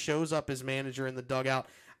 5, and shows up as manager in the dugout.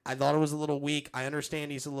 I thought it was a little weak. I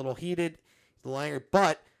understand he's a little heated,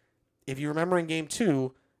 but if you remember in Game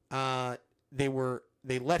 2,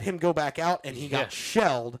 they let him go back out, and he got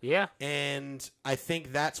shelled. Yeah. And I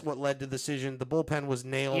think that's what led to the decision. The bullpen was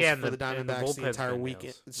nails for the Diamondbacks the entire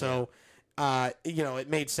weekend. So, it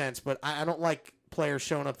made sense. But I don't like players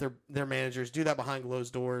showing up their managers. Do that behind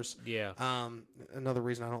closed doors. Yeah. Another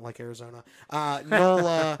reason I don't like Arizona.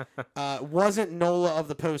 Nola wasn't Nola of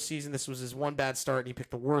the postseason. This was his one bad start, and he picked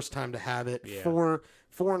the worst time to have it. Yeah. 4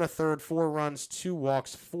 1/3, 4 runs, 2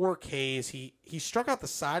 walks, 4 Ks. He struck out the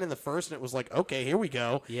side in the first, and it was like, okay, here we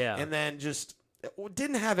go. Yeah. And then just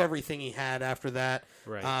didn't have everything he had after that.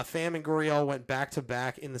 Right. Pham and Gurriel went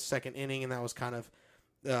back-to-back in the second inning, and that was kind of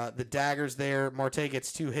the daggers there. Marte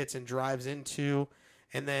gets 2 hits and drives in 2.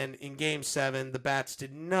 And then in Game 7, the bats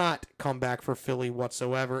did not come back for Philly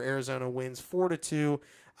whatsoever. Arizona wins 4-2.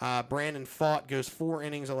 Brandon Pfaadt goes 4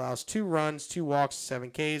 innings, allows 2 runs, 2 walks, 7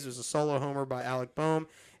 Ks. It was a solo homer by Alec Boehm,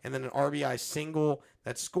 and then an RBI single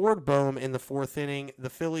that scored Boehm in the 4th inning. The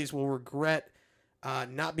Phillies will regret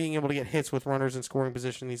not being able to get hits with runners in scoring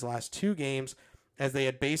position these last 2 games, as they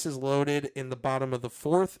had bases loaded in the bottom of the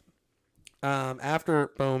 4th.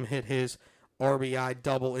 After Boehm hit his RBI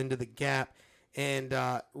double into the gap, and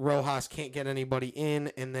Rojas can't get anybody in.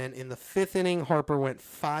 And then in the 5th inning, Harper was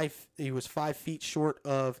 5 feet short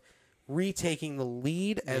of retaking the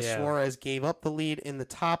lead as Suarez gave up the lead in the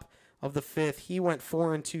top of the 5th. He went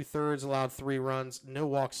 4 2/3, allowed 3 runs, no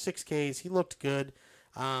walks, 6 Ks. He looked good.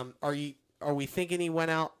 Are we thinking he went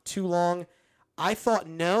out too long? I thought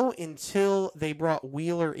no until they brought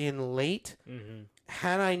Wheeler in late. Mm-hmm.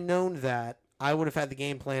 Had I known that, I would have had the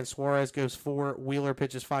game plan. Suarez goes 4, Wheeler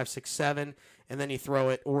pitches 5, 6, 7, and then you throw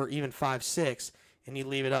it, or even 5, 6, and you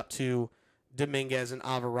leave it up to Dominguez and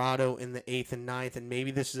Alvarado in the 8th and 9th, and maybe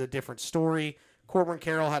this is a different story. Corbin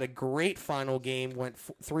Carroll had a great final game, went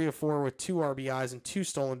 3 of 4 with 2 RBIs and 2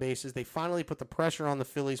 stolen bases. They finally put the pressure on the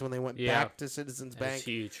Phillies when they went back to Citizens Bank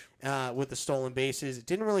with the stolen bases. It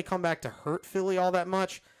didn't really come back to hurt Philly all that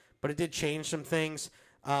much, but it did change some things.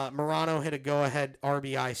 Morano hit a go-ahead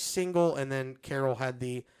RBI single, and then Carroll had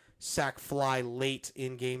the sac fly late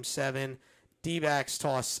in Game 7. D-backs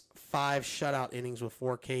toss 5 shutout innings with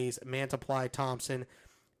 4 Ks. Mantiply, Thompson,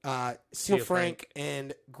 Sealfrank,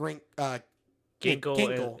 and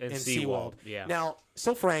Ginkel and Seawald. Yeah. Now,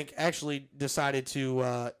 Sealfrank actually decided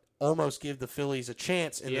to almost give the Phillies a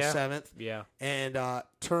chance in the 7th. Yeah. And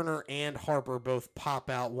Turner and Harper both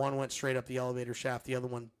pop out. One went straight up the elevator shaft. The other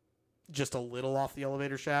one just a little off the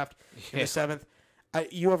elevator shaft in the 7th.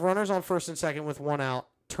 You have runners on first and second with 1 out.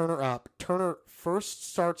 Turner up. Turner first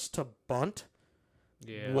starts to bunt.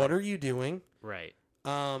 Yeah. What are you doing? Right.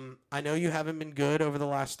 I know you haven't been good over the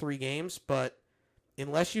last 3 games, but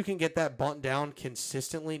unless you can get that bunt down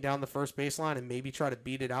consistently down the first baseline and maybe try to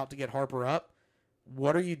beat it out to get Harper up,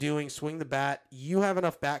 what are you doing? Swing the bat. You have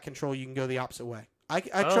enough bat control. You can go the opposite way. I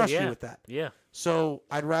trust you with that. Yeah. So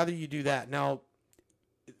I'd rather you do that. Now,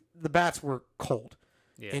 the bats were cold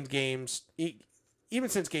in games, even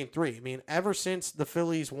since Game 3. I mean, ever since the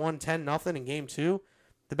Phillies won 10-0 in Game 2,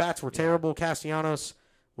 the bats were terrible. Castellanos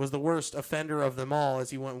was the worst offender of them all,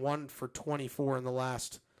 as he went 1 for 24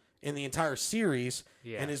 in the entire series,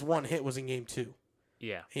 and his 1 hit was in Game 2.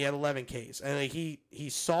 Yeah, he had 11 Ks, and he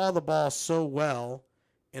saw the ball so well,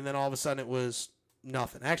 and then all of a sudden it was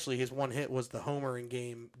nothing. Actually, his 1 hit was the homer in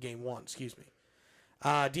Game 1. Excuse me.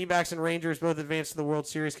 D-backs and Rangers both advanced to the World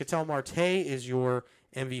Series. Ketel Marte is your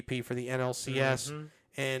MVP for the NLCS. Mm-hmm.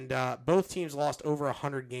 And both teams lost over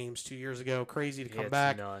 100 games 2 years ago. Crazy to come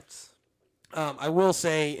back. Nuts. I will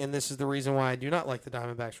say, and this is the reason why I do not like the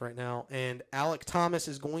Diamondbacks right now, and Alek Thomas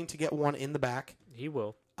is going to get one in the back. He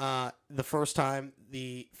will. The first time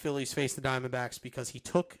the Phillies faced the Diamondbacks, because he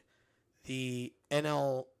took the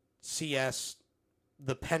NLCS,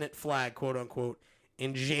 the pennant flag, quote unquote,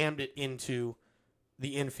 and jammed it into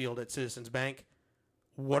the infield at Citizens Bank.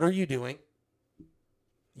 What are you doing?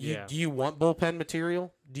 Do you want bullpen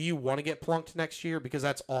material? Do you want to get plunked next year? Because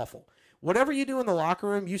that's awful. Whatever you do in the locker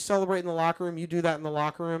room, you celebrate in the locker room, you do that in the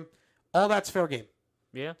locker room, all that's fair game.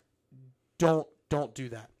 Yeah. Don't do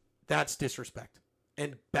that. That's disrespect.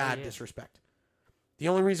 And bad disrespect. The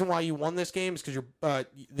only reason why you won this game is because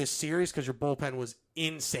this series, because your bullpen was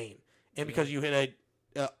insane, and because you hit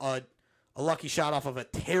a lucky shot off of a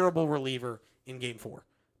terrible reliever in Game 4.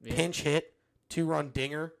 Yeah. Pinch hit, 2-run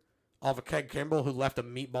dinger off of Craig Kimbrell, who left a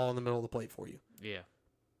meatball in the middle of the plate for you. Yeah.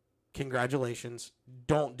 Congratulations.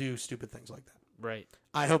 Don't do stupid things like that. Right.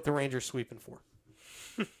 I hope the Rangers sweep in 4.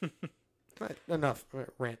 Right, enough.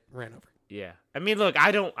 Ran over. Yeah. I mean, look,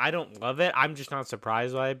 I don't love it. I'm just not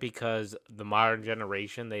surprised by it because the modern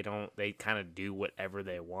generation, they kind of do whatever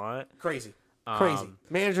they want. Crazy.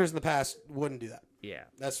 Managers in the past wouldn't do that. Yeah.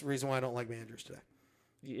 That's the reason why I don't like managers today.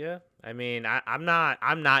 Yeah. I mean, I'm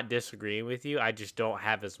not disagreeing with you. I just don't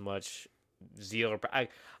have as much zeal.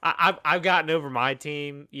 I've gotten over my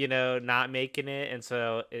team, not making it, and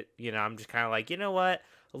so I'm just kind of like, you know what?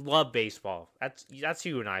 I love baseball. That's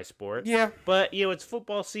you and I sport. Yeah. But it's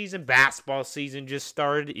football season, basketball season just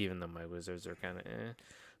started, even though my Wizards are kind of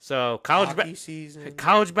So college season.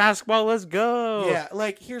 College basketball, let's go.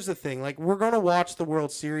 Yeah, here's the thing. We're going to watch the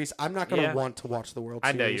World Series. I'm not going to want to watch the World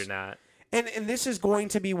Series. I know you're not. And this is going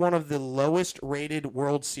to be one of the lowest rated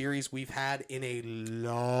World Series we've had in a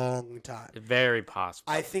long time. Very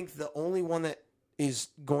possible. I think the only one that is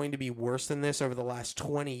going to be worse than this over the last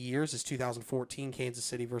 20 years is 2014 Kansas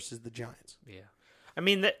City versus the Giants. Yeah. I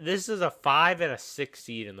mean, this is a 5 and a 6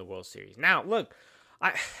 seed in the World Series. Now, look,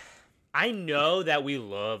 I know that we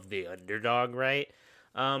love the underdog, right?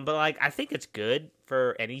 But I think it's good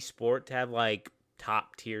for any sport to have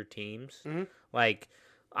top tier teams. Mm-hmm.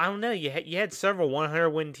 I don't know. You had several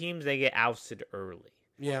 100-win teams. They get ousted early.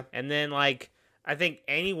 Yeah. And then, I think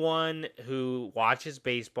anyone who watches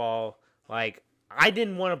baseball, I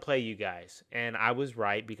didn't want to play you guys, and I was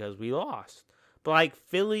right because we lost. But,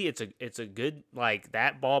 Philly, it's a good,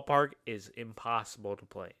 that ballpark is impossible to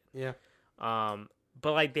play. Yeah.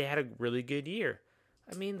 But, they had a really good year.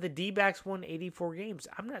 I mean, the D-backs won 84 games.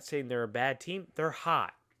 I'm not saying they're a bad team. They're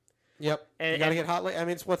hot. Yep. You got to get hot. I mean,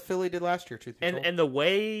 it's what Philly did last year, truth be told. And the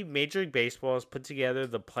way Major League Baseball has put together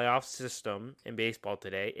the playoff system in baseball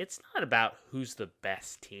today, it's not about who's the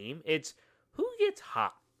best team. It's who gets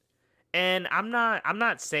hot. And I'm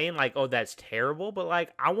not saying oh, that's terrible, but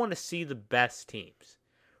I want to see the best teams,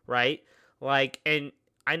 right? And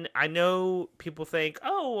I know people think,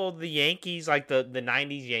 oh, well, the Yankees, the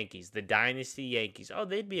 90s Yankees, the dynasty Yankees, oh,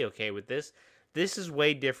 they'd be okay with this. This is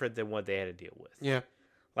way different than what they had to deal with. Yeah.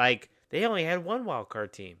 They only had one wild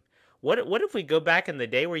card team. What if we go back in the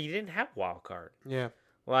day where you didn't have wild card? Yeah.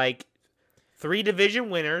 3 division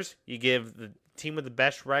winners, you give the team with the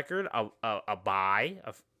best record a bye,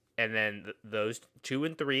 and then those 2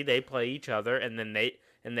 and 3 they play each other, and then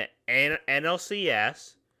in the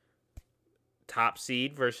NLCS top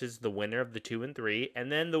seed versus the winner of the 2 and 3,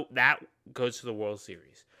 and then that goes to the World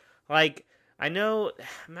Series. I know,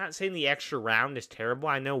 I'm not saying the extra round is terrible.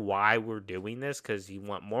 I know why we're doing this, because you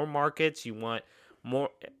want more markets, you want more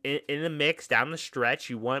in the mix down the stretch,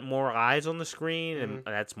 you want more eyes on the screen, and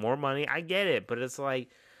that's more money. I get it, but it's I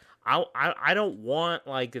don't want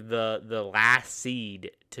the last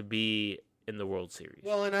seed to be in the World Series.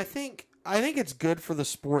 Well, and I think it's good for the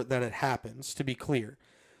sport that it happens, to be clear.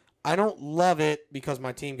 I don't love it because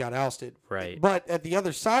my team got ousted. Right. But at the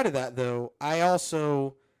other side of that, though, I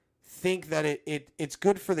also think that it's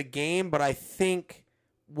good for the game, but I think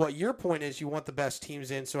what your point is, you want the best teams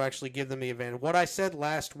in, so actually give them the advantage. What I said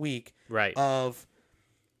last week, right?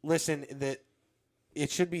 Listen, that it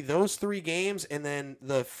should be those 3 games, and then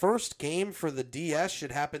the first game for the DS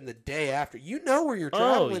should happen the day after. You know where you're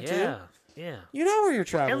traveling to. Yeah. You know where you're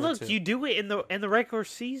traveling to. And look, to. you do it in the regular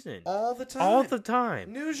season. All the time. All the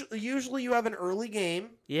time. Usually you have an early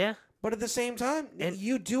game. Yeah. But at the same time,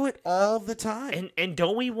 you do it all the time. And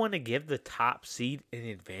don't we want to give the top seed an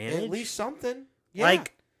advantage? At least something. Yeah.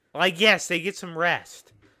 Yes, they get some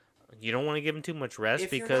rest. You don't want to give them too much rest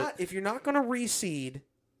if you're not going to reseed,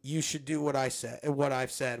 you should do what I've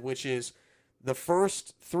said, which is The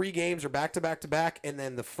first 3 games are back to back to back, and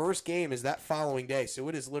then the first game is that following day. So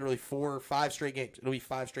it is literally 4 or 5 straight games. It'll be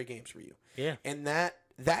 5 straight games for you. Yeah. And that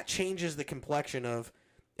changes the complexion of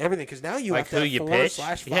everything, because now you Like have to who have you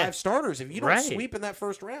 4/5 starters if you don't Right. sweep in that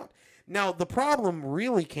first round. Now, the problem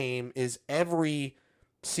really came is every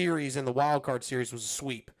series in the wild card series was a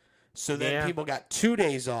sweep. So then people got 2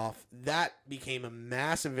 days off. That became a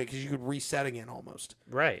massive because you could reset again almost.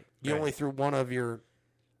 Right. You only threw one of your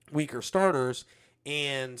weaker starters,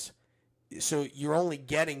 and so you're only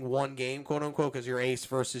getting one game, quote unquote, because your ace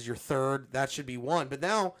versus your third. That should be one. But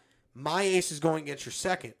now my ace is going against your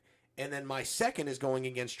second, and then my second is going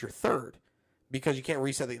against your third because you can't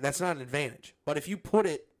reset. That's not an advantage. But if you put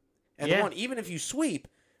it at the one, even if you sweep,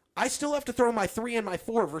 I still have to throw my 3 and my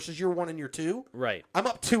 4 versus your 1 and your 2. Right. I'm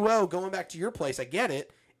up 2-0 going back to your place. I get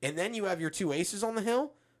it. And then you have your 2 aces on the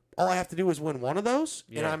hill. All I have to do is win one of those,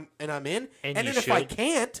 and I'm in. And then if I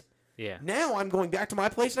can't, now I'm going back to my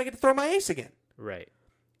place and I get to throw my ace again. Right.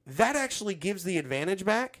 That actually gives the advantage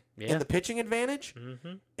back and the pitching advantage.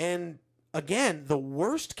 Mm-hmm. And again, the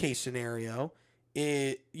worst case scenario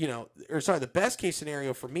is, the best case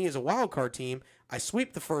scenario for me as a wild card team, I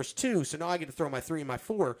sweep the first 2, so now I get to throw my 3 and my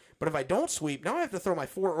 4. But if I don't sweep, now I have to throw my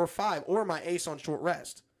 4 or 5 or my ace on short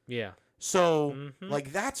rest. Yeah. So,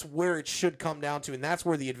 that's where it should come down to, and that's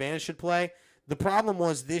where the advantage should play. The problem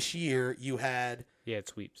was this year you had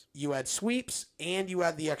sweeps. You had sweeps and you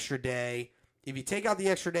had the extra day. If you take out the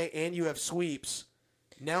extra day and you have sweeps,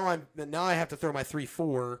 now I have to throw my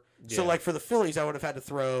 3-4. Yeah. So, like for the Phillies, I would have had to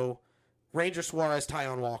throw Ranger Suarez,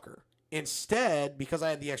 Tyon Walker. Instead, because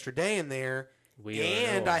I had the extra day in there,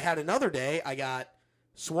 and I had another day, I got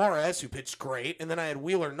Suarez, who pitched great, and then I had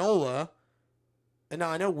Wheeler Nola. And now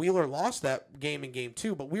I know Wheeler lost that game in game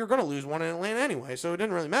 2, but we were going to lose one in Atlanta anyway, so it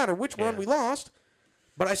didn't really matter which one we lost.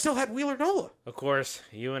 But I still had Wheeler Nola. Of course,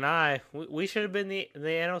 you and I, we should have been the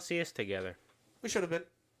NLCS together. We should have been.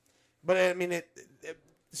 But, I mean,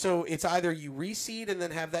 so it's either you reseed and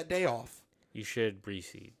then have that day off. You should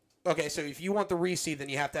reseed. Okay, so if you want the reseed, then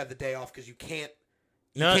you have to have the day off because you can't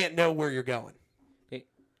know where you're going.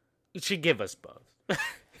 You should give us both.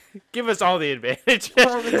 Give us all the advantage.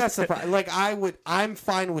 Well, I mean, that's the problem. Like, I'm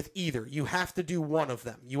fine with either. You have to do one of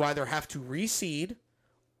them. You either have to reseed,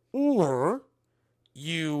 or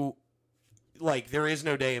there is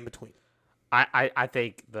no day in between. I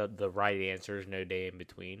think the right answer is no day in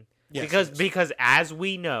between. Yes, because as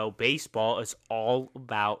we know, baseball is all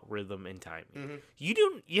about rhythm and timing. Mm-hmm.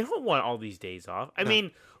 You don't want all these days off. I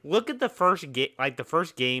mean, look at the first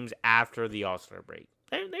games after the All-Star break.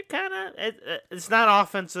 They're kind of it's not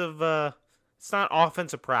offensive. It's not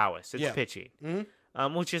offensive prowess. It's pitching,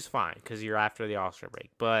 which is fine because you're after the All-Star break.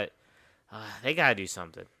 But they gotta do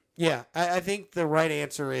something. Yeah, I think the right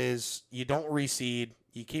answer is you don't reseed.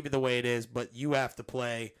 You keep it the way it is, but you have to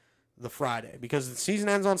play the Friday because the season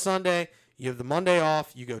ends on Sunday. You have the Monday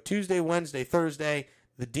off. You go Tuesday, Wednesday, Thursday.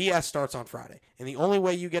 The DS starts on Friday, and the only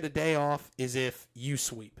way you get a day off is if you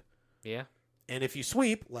sweep. Yeah. And if you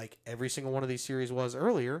sweep, like every single one of these series was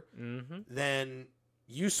earlier, then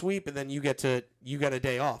you sweep and then you get a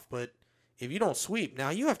day off. But if you don't sweep,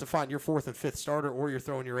 now you have to find your 4th and 5th starter, or you're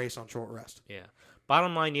throwing your ace on short rest. Yeah.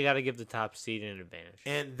 Bottom line, you got to give the top seed an advantage.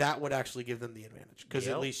 And that would actually give them the advantage because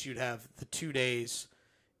at least you'd have the 2 days.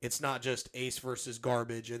 It's not just ace versus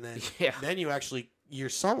garbage, and then then you're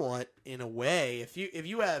somewhat in a way if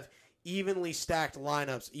you have evenly stacked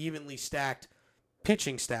lineups, evenly stacked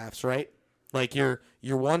pitching staffs, right? Like your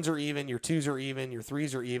 1s are even, your 2s are even, your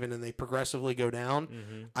 3s are even, and they progressively go down.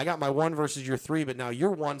 Mm-hmm. I got my 1 versus your 3, but now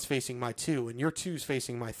your 1's facing my 2, and your 2's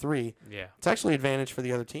facing my 3. Yeah, it's actually an advantage for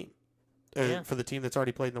the other team, for the team that's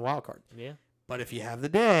already played in the wild card. Yeah. But if you have the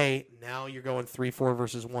day, now you're going 3-4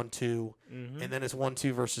 versus 1-2, and then it's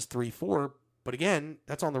 1-2 versus 3-4. But again,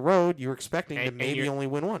 that's on the road. You're expecting to maybe only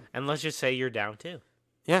win 1. And let's just say you're down 2.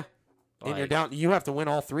 Yeah, and you're down. You have to win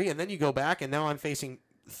all 3, and then you go back, and now I'm facing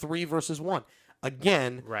 3 versus 1.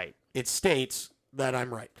 Again, right. It states that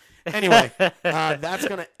I'm right. Anyway, that's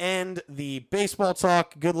going to end the baseball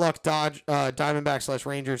talk. Good luck,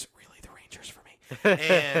 Diamondbacks/Rangers. Really, the Rangers for me.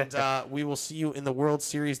 And we will see you in the World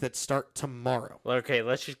Series that start tomorrow. Okay,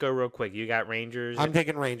 let's just go real quick. You got Rangers. I'm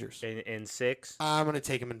taking Rangers in 6. I'm going to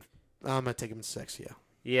take them in 6. Yeah.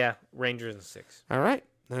 Yeah, Rangers in 6. All right,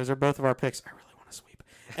 those are both of our picks. I really want to sweep.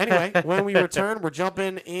 Anyway, when we return, we're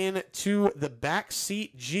jumping into the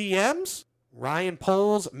backseat GMs. Ryan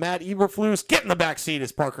Poles, Matt Eberflus, get in the back seat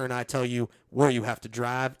as Parker and I tell you where you have to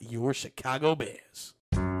drive your Chicago Bears.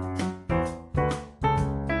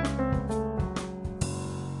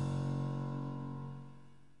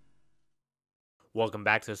 Welcome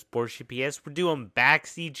back to Sports GPS. We're doing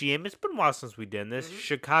Backseat GM. It's been a while since we've done this.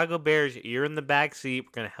 Chicago Bears, you're in the backseat.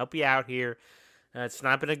 We're going to help you out here. It's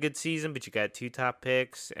not been a good season, but you got 2 top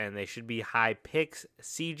picks, and they should be high picks.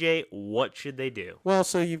 CJ, what should they do? Well,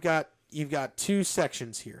 so you've got 2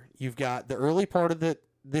 sections here. You've got the early part of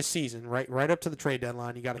this season, right up to the trade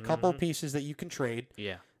deadline. You got a couple of pieces that you can trade.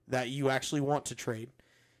 Yeah. That you actually want to trade.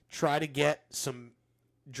 Try to get some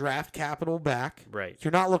draft capital back. Right.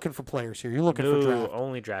 You're not looking for players here. You're looking for draft.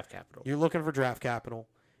 Only draft capital. You're looking for draft capital.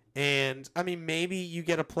 And, I mean, maybe you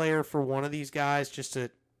get a player for one of these guys just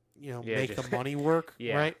to, make the money work,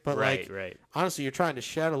 right? But, right. honestly, you're trying to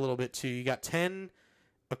shed a little bit, too. You got 10,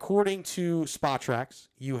 according to Spotrac,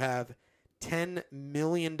 you have $10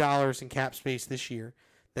 million in cap space this year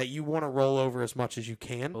that you want to roll over as much as you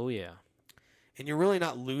can. Oh, yeah. And you're really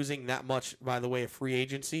not losing that much by the way of free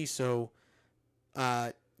agency, so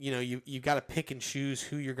you got to pick and choose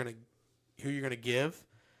who you're gonna give.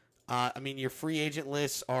 I mean, your free agent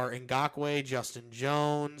lists are Ngakoue, Justin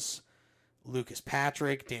Jones, Lucas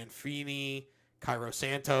Patrick, Dan Feeney, Cairo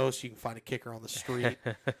Santos. You can find a kicker on the street.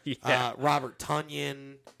 Yeah. Robert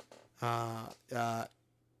Tonyan,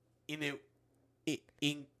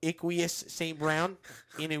 Iniquitous St. Brown,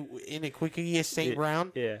 Iniquitous St.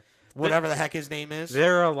 Brown. Yeah. Whatever the heck his name is.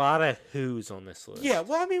 There are a lot of who's on this list. Yeah,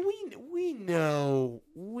 well, I mean, we know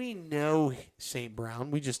St. Brown.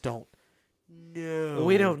 We just don't know.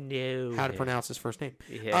 We don't know how to pronounce his first name.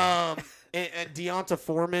 Yeah. And Deonta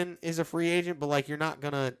Foreman is a free agent, but like you're not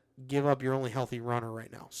gonna give up your only healthy runner right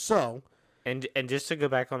now. So, and just to go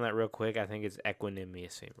back on that real quick, I think it's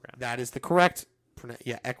Equanimous St. Brown. that is the correct.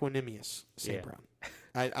 Equanimous St. Yeah. Brown.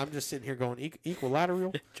 I'm just sitting here going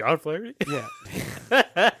equilateral. John Flaherty. Yeah.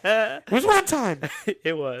 It was one time.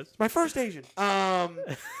 It was My first Asian.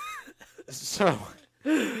 So,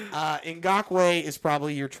 Ngakoue is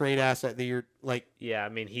probably your trade asset that you're like. Yeah, I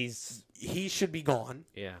mean he should be gone.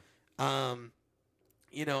 Yeah. And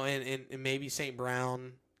maybe St.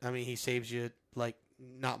 Brown. I mean, he saves you like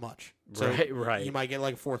not much. So right. You might get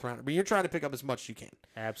like a 4th rounder, but you're trying to pick up as much as you can.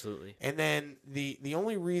 Absolutely. And then the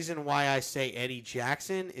only reason why I say Eddie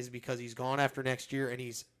Jackson is because he's gone after next year and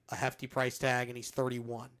he's a hefty price tag and he's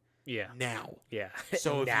 31. Yeah. Now. Yeah.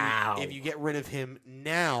 So now. if you get rid of him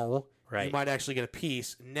now, right. you might actually get a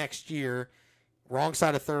piece next year. Wrong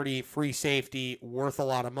side of 30, free safety, worth a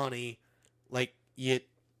lot of money. Like you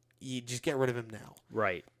just get rid of him now.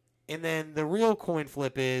 Right. And then the real coin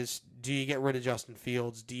flip is, do you get rid of Justin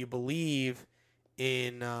Fields? Do you believe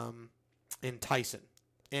in Tyson?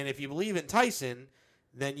 And if you believe in Tyson,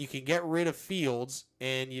 then you can get rid of Fields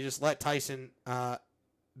and you just let Tyson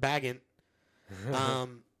Baggett,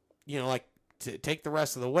 to take the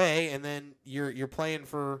rest of the way, and then you're playing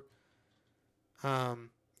for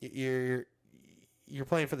you're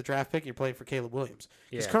playing for the draft pick. And you're playing for Caleb Williams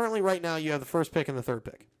because currently right now you have the 1st pick and the 3rd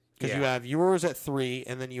pick. Because you have yours at 3,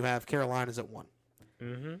 and then you have Carolina's at 1.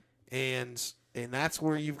 Mm-hmm. And that's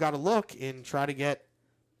where you've got to look and try to get.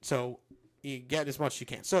 So you get as much as you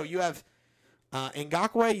can. So you have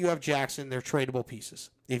Ngakoue, you have Jackson. They're tradable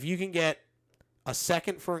pieces. If you can get a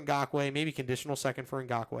 2nd for Ngakoue, maybe conditional 2nd for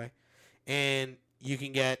Ngakoue, and you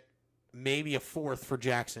can get maybe a 4th for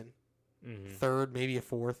Jackson, 3rd, maybe a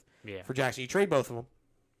 4th for Jackson. You trade both of them.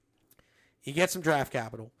 You get some draft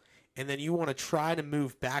capital. And then you want to try to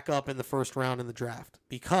move back up in the 1st round in the draft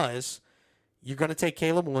because you're going to take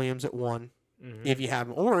Caleb Williams at 1 if you have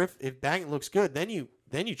him. Or if Baggett looks good, then you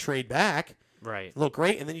trade back. Right. Look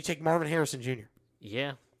great, and then you take Marvin Harrison Jr.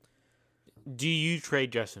 Yeah. Do you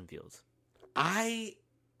trade Justin Fields?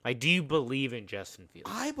 Do you believe in Justin Fields?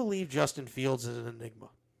 I believe Justin Fields is an enigma.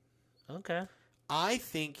 Okay. I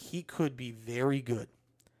think he could be very good.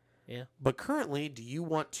 Yeah. But currently, do you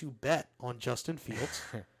want to bet on Justin Fields?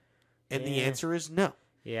 And the answer is no.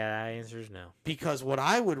 Yeah, the answer is no. Because what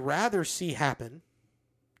I would rather see happen,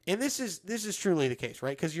 and this is truly the case,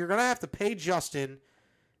 right? Because you're going to have to pay Justin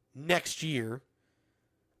next year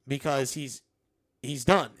because he's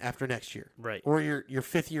done after next year. Right. Or you're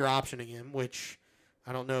 5th-year optioning him, which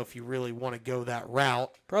I don't know if you really want to go that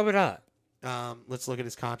route. Probably not. Let's look at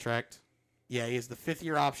his contract. Yeah, he has the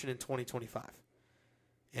 5th-year option in 2025.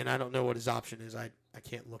 And I don't know what his option is. I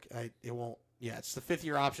can't look. It won't. Yeah, it's the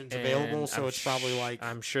 5th-year options available, so it's probably like...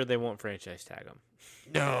 I'm sure they won't franchise tag him.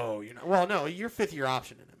 No, you're not. Well, no, you're 5th-year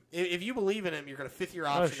option in him. If you believe in him, you're going to 5th-year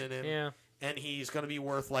option in him. Yeah. And he's going to be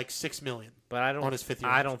worth like $6 million. But I don't. On his 5th-year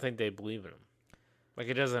I option. don't think they believe in him. Like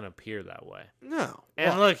it doesn't appear that way. No.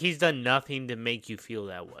 And look, he's done nothing to make you feel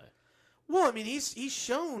that way. Well, I mean, he's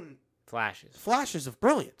shown flashes of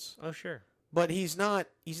brilliance. Oh, sure. But he's not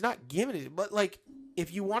giving it. But like,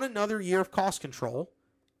 if you want another year of cost control,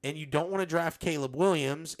 and you don't want to draft Caleb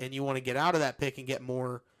Williams, and you want to get out of that pick and get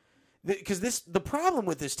more, because the problem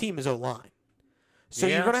with this team is O-line. So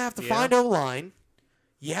you're going to have to find O-line.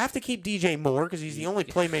 You have to keep DJ Moore because he's the only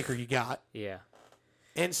playmaker you got. Yeah.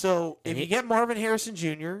 And so if you get Marvin Harrison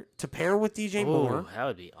Jr. to pair with DJ Moore. That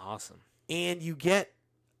would be awesome. And you get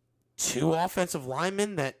 2 offensive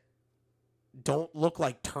linemen that don't look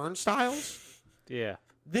like turnstiles. Yeah.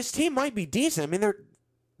 This team might be decent. I mean,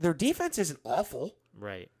 their defense isn't awful.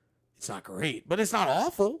 Right. It's not great, but it's not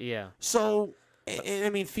awful. Yeah. So, I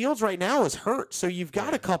mean, Fields right now is hurt, so you've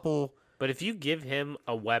got a couple. But if you give him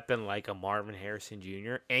a weapon like a Marvin Harrison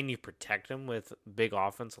Jr. and you protect him with big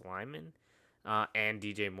offensive linemen and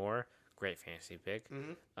DJ Moore, great fantasy pick.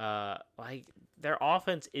 Like their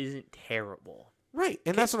offense isn't terrible. Right,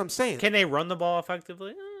 and that's what I'm saying. Can they run the ball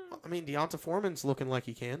effectively? I mean, Deonta Foreman's looking like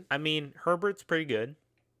he can. I mean, Herbert's pretty good.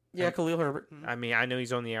 Yeah, Khalil Herbert. I mean, I know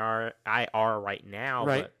he's on the IR right now,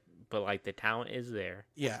 right. but like the talent is there.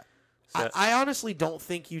 Yeah. So, I honestly don't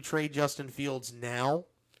think you trade Justin Fields now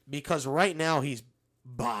because right now he's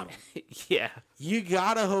bottom. Yeah. You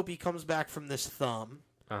got to hope he comes back from this thumb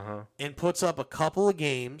and puts up a couple of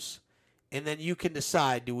games, and then you can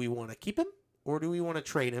decide, do we want to keep him or do we want to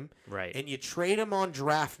trade him? Right. And you trade him on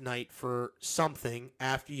draft night for something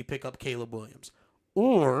after you pick up Caleb Williams.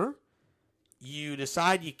 Or you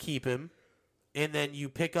decide you keep him, and then you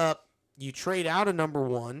trade out a number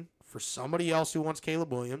 1 for somebody else who wants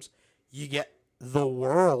Caleb Williams. You get the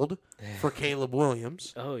world for Caleb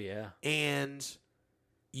Williams. Oh, yeah. And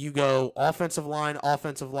you go offensive line,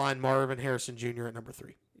 Marvin Harrison Jr. at number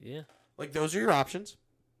 3. Yeah. Like, those are your options.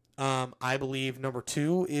 I believe number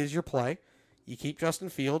 2 is your play. You keep Justin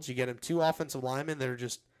Fields. You get him 2 offensive linemen that are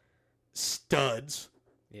just studs.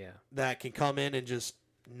 Yeah. That can come in and just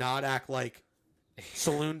not act like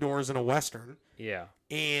saloon doors in a Western. Yeah.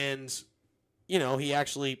 And, he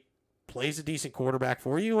actually plays a decent quarterback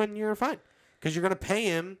for you, and you're fine. Because you're going to pay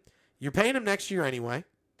him. You're paying him next year anyway.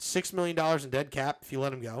 $6 million in dead cap if you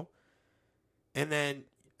let him go. And then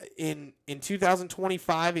in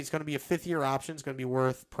 2025, he's going to be a 5th-year option. It's going to be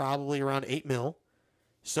worth probably around $8 million.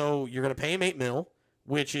 So you're going to pay him $8 million,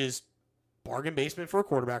 which is bargain basement for a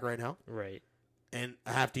quarterback right now. Right. And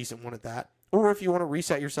a half-decent one at that. Or if you want to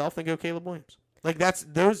reset yourself, then go Caleb Williams. Like,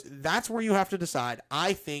 that's where you have to decide.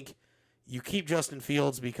 I think you keep Justin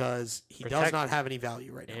Fields because he does not have any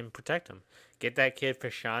value right now. And protect him. Get that kid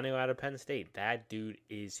Fashanu out of Penn State. That dude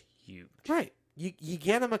is huge. Right. You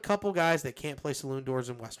get him a couple guys that can't play saloon doors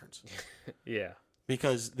and Westerns. Yeah.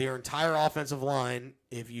 Because their entire offensive line,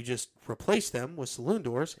 if you just replace them with saloon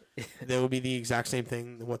doors, that would be the exact same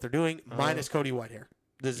thing what they're doing, minus Cody Whitehair.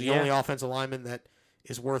 This is the only offensive lineman that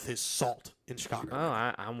is worth his salt in Chicago.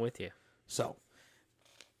 Oh, I'm with you. So,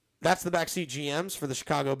 that's the Backseat GMs for the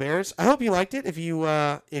Chicago Bears. I hope you liked it. If you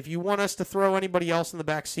want us to throw anybody else in the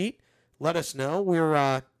back seat, let us know. We're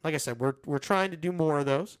like I said, we're trying to do more of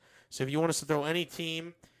those. So if you want us to throw any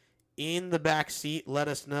team in the back seat, let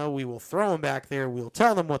us know. We will throw them back there. We'll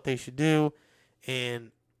tell them what they should do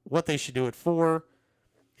and what they should do it for.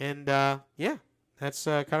 And that's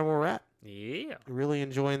kind of where we're at. Yeah, really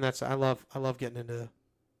enjoying that. I love getting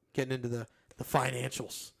into the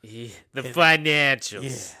financials. Yeah,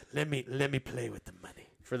 financials. Yeah, let me play with the money.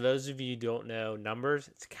 For those of you who don't know numbers,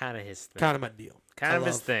 it's kind of his thing. Kind of my deal. Kind of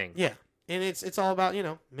his thing. Yeah, and it's all about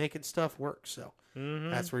making stuff work. So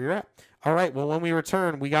that's where you're at. All right. Well, when we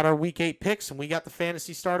return, we got our Week 8 picks and we got the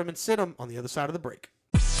fantasy start 'em and sit 'em on the other side of the break.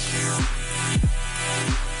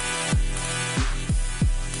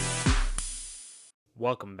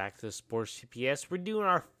 Welcome back to the Sports GPS. We're doing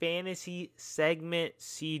our fantasy segment.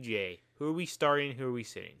 CJ, who are we starting? Who are we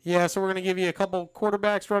sitting? Yeah, so we're going to give you a couple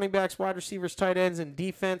quarterbacks, running backs, wide receivers, tight ends, and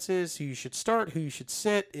defenses. Who you should start, who you should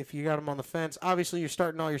sit if you got them on the fence. Obviously, you're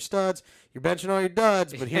starting all your studs. You're benching all your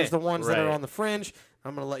duds, but here's the ones that are on the fringe.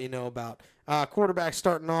 I'm going to let you know about. Quarterback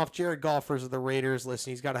starting off, Jared Goff versus the Raiders. Listen,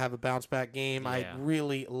 he's got to have a bounce-back game. Yeah. I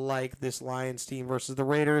really like this Lions team versus the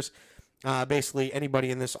Raiders. Basically,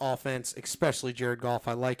 anybody in this offense, especially Jared Goff,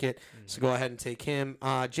 I like it. So go ahead and take him.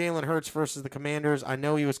 Jalen Hurts versus the Commanders. I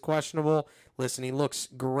know he was questionable. Listen, he looks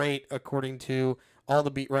great according to all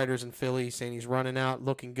the beat writers in Philly, saying he's running out,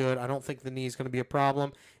 looking good. I don't think the knee is going to be a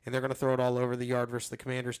problem, and they're going to throw it all over the yard versus the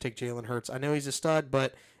Commanders. Take Jalen Hurts. I know he's a stud,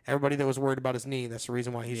 but everybody that was worried about his knee, that's the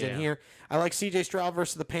reason why he's in here. I like C.J. Stroud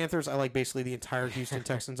versus the Panthers. I like basically the entire Houston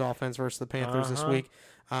Texans offense versus the Panthers this week.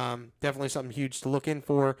 Definitely something huge to look in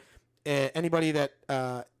for. Anybody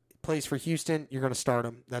that plays for Houston, you're going to start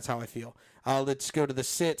them. That's how I feel. Let's go to the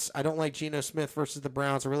sits. I don't like Geno Smith versus the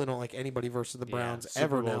Browns. I really don't like anybody versus the Browns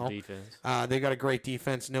ever now. They got a great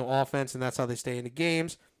defense, no offense, and that's how they stay into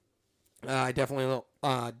games. I definitely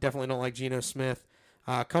don't like Geno Smith.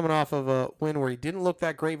 Coming off of a win where he didn't look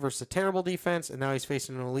that great versus a terrible defense, and now he's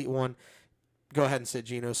facing an elite one. Go ahead and sit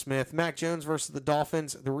Geno Smith. Mac Jones versus the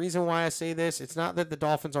Dolphins. The reason why I say this, it's not that the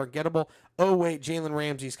Dolphins aren't gettable. Oh, wait, Jalen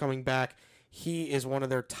Ramsey's coming back. He is one of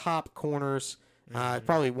their top corners,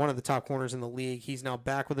 probably one of the top corners in the league. He's now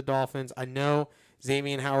back with the Dolphins. I know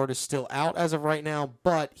Xavier Howard is still out as of right now,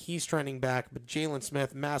 but he's trending back. But Jalen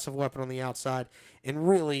Smith, massive weapon on the outside. And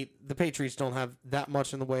really, the Patriots don't have that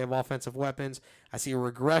much in the way of offensive weapons. I see a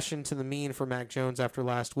regression to the mean for Mac Jones after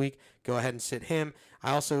last week. Go ahead and sit him.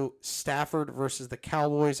 I also, Stafford versus the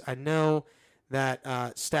Cowboys. I know that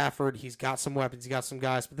Stafford, he's got some weapons, he's got some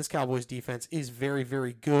guys, but this Cowboys defense is very,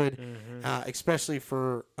 very good, especially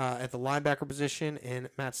for at the linebacker position, and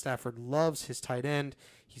Matt Stafford loves his tight end.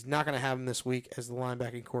 He's not going to have him this week as the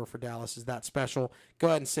linebacking core for Dallas is that special. Go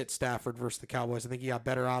ahead and sit Stafford versus the Cowboys. I think you got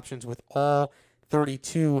better options with all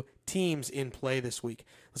 32 teams in play this week.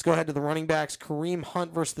 Let's go ahead to the running backs. Kareem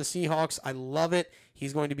Hunt versus the Seahawks. I love it.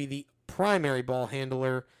 He's going to be the primary ball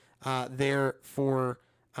handler there for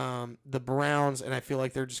the Browns, and I feel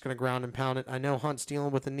like they're just going to ground and pound it. I know Hunt's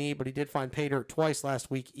dealing with a knee, but he did find pay dirt twice last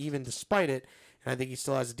week, even despite it, and I think he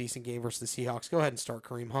still has a decent game versus the Seahawks. Go ahead and start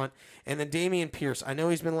Kareem Hunt. And then Dameon Pierce. I know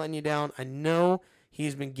he's been letting you down. I know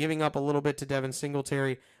he's been giving up a little bit to Devin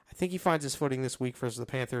Singletary. I think he finds his footing this week versus the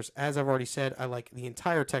Panthers. As I've already said, I like the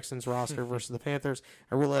entire Texans roster versus the Panthers.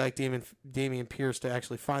 I really like Dameon Pierce to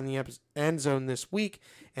actually find the end zone this week,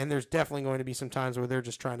 and there's definitely going to be some times where they're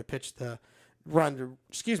just trying to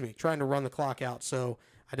trying to run the clock out. So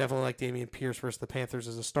I definitely like Dameon Pierce versus the Panthers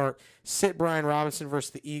as a start. Sit Brian Robinson versus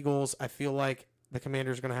the Eagles. I feel like the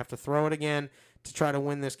Commanders are going to have to throw it again to try to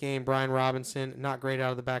win this game. Brian Robinson, not great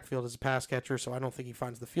out of the backfield as a pass catcher, so I don't think he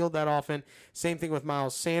finds the field that often. Same thing with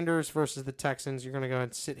Miles Sanders versus the Texans. You're going to go ahead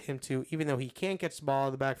and sit him too, even though he can catch the ball out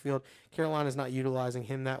of the backfield. Carolina's not utilizing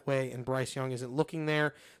him that way, and Bryce Young isn't looking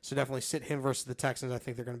there, so definitely sit him versus the Texans. I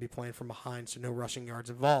think they're going to be playing from behind, so no rushing yards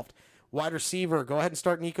involved. Wide receiver, go ahead and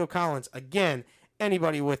start Nico Collins. Again,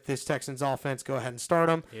 anybody with this Texans offense, go ahead and start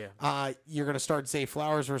him. Yeah. You're going to start Zay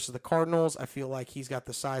Flowers versus the Cardinals. I feel like he's got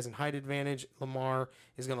the size and height advantage. Lamar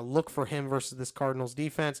is going to look for him versus this Cardinals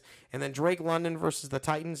defense. And then Drake London versus the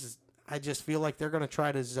Titans. I just feel like they're going to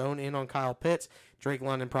try to zone in on Kyle Pitts. Drake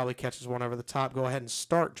London probably catches one over the top. Go ahead and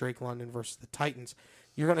start Drake London versus the Titans.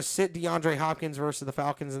 You're going to sit DeAndre Hopkins versus the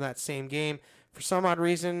Falcons in that same game. For some odd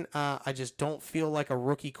reason, I just don't feel like a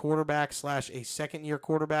rookie quarterback / a second-year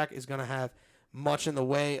quarterback is going to have much in the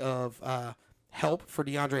way of help for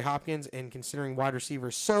DeAndre Hopkins, and considering wide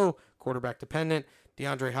receivers so quarterback dependent,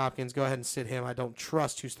 DeAndre Hopkins, go ahead and sit him. I don't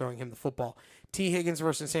trust who's throwing him the football. T. Higgins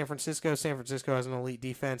versus San Francisco. San Francisco has an elite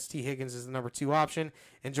defense. T. Higgins is the number 2 option,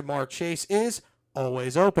 and Jamar Chase is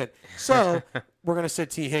always open. So we're going to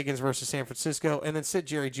sit T. Higgins versus San Francisco, and then sit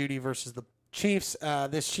Jerry Jeudy versus the Chiefs.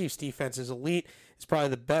 This Chiefs defense is elite. It's probably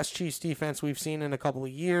the best Chiefs defense we've seen in a couple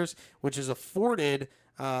of years, which has afforded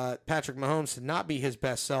Patrick Mahomes to not be his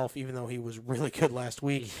best self, even though he was really good last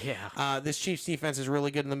week. Yeah. This Chiefs defense is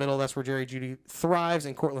really good in the middle. That's where Jerry Jeudy thrives,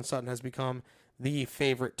 and Cortland Sutton has become the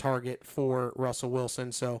favorite target for Russell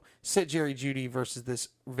Wilson. So sit Jerry Jeudy versus this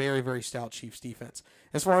very, very stout Chiefs defense.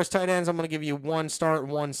 As far as tight ends, I'm going to give you one start,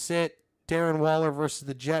 one sit. Darren Waller versus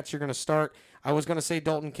the Jets, you're going to start. I was going to say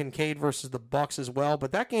Dalton Kincaid versus the Bucks as well,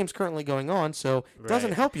 but that game's currently going on, so it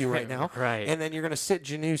doesn't help you right now. Right. And then you're going to sit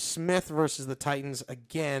Jonnu Smith versus the Titans.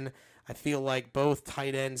 Again, I feel like both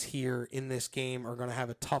tight ends here in this game are going to have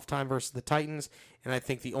a tough time versus the Titans, and I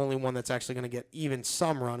think the only one that's actually going to get even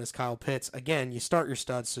some run is Kyle Pitts. Again, you start your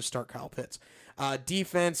studs, so start Kyle Pitts.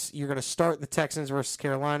 Defense, you're going to start the Texans versus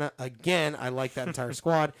Carolina. Again, I like that entire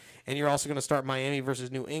squad. And you're also going to start Miami versus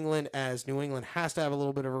New England, as New England has to have a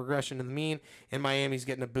little bit of regression in the mean, and Miami's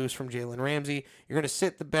getting a boost from Jalen Ramsey. You're going to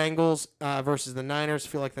sit the Bengals versus the Niners.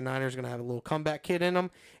 Feel like the Niners are going to have a little comeback kid in them.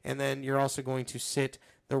 And then you're also going to sit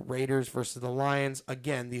the Raiders versus the Lions.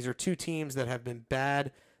 Again, these are two teams that have been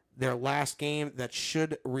bad their last game that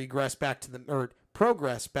should progress back to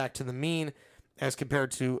the mean as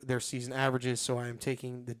compared to their season averages. So I am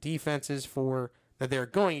taking the defenses that they're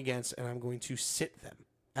going against, and I'm going to sit them.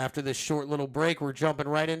 After this short little break, we're jumping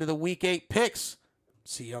right into the Week 8 picks.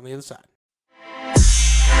 See you on the other side.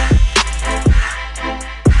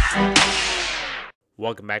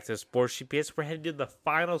 Welcome back to the Sports GPS. We're headed to the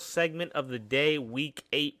final segment of the day, Week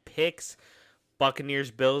 8 picks. Buccaneers,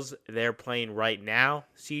 Bills, they're playing right now.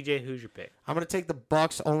 CJ, who's your pick? I'm going to take the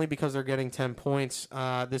Bucs only because they're getting 10 points.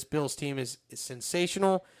 This Bills team is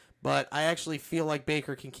sensational, but I actually feel like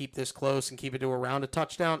Baker can keep this close and keep it to around a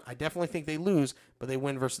touchdown. I definitely think they lose, but they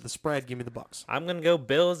win versus the spread. Give me the Bucks. I'm going to go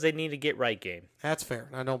Bills. They need to get right game. That's fair.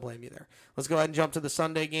 I don't blame you there. Let's go ahead and jump to the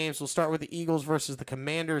Sunday games. We'll start with the Eagles versus the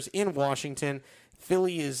Commanders in Washington.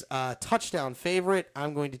 Philly is a touchdown favorite.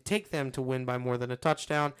 I'm going to take them to win by more than a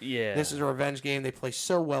touchdown. Yeah. This is a revenge game. They play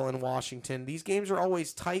so well in Washington. These games are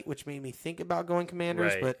always tight, which made me think about going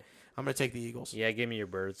Commanders, Right. but I'm going to take the Eagles. Yeah, give me your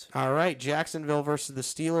birds. All right, Jacksonville versus the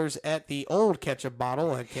Steelers at the old ketchup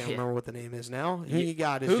bottle. I can't remember what the name is now. Who you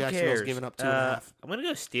got? Is Who Jacksonville's cares? giving up 2.5? I'm going to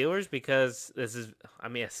go Steelers because this is,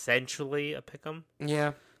 essentially a pick 'em.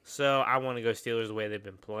 Yeah. So I want to go Steelers the way they've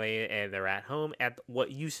been playing, and they're at home at what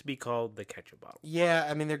used to be called the ketchup bottle.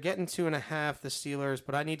 Yeah, they're getting 2.5, the Steelers,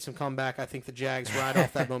 but I need some comeback. I think the Jags ride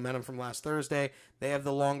off that momentum from last Thursday. They have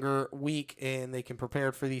the longer week, and they can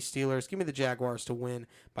prepare for these Steelers. Give me the Jaguars to win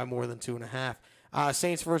by more than 2.5.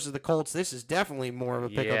 Saints versus the Colts. This is definitely more of a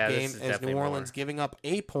pickup game as New Orleans giving up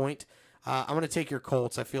a point. I'm going to take your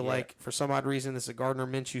Colts. I feel like for some odd reason this is a Gardner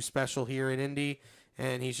Minshew special here in Indy,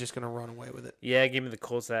 and he's just going to run away with it. Yeah, give me the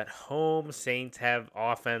Colts at home. Saints have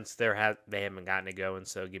offense. They haven't gotten it going,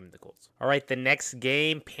 so give me the Colts. All right, the next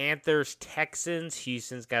game, Panthers-Texans.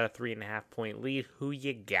 Houston's got a 3.5-point lead. Who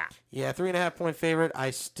you got? Yeah, 3.5-point favorite.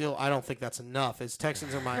 I don't think that's enough. As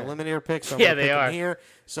Texans are my eliminator pick, so I'm Yeah, gonna they pick are. them here.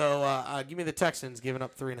 So give me the Texans, giving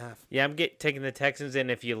up 3.5. Yeah, I'm taking the Texans, and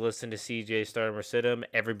if you listen to CJ start 'em or sit 'em,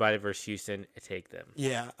 everybody versus Houston, take them.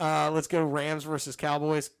 Yeah, let's go Rams versus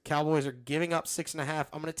Cowboys. Cowboys are giving up 6.5.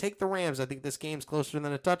 I'm going to take the Rams. I think this game's closer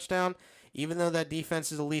than a touchdown. Even though that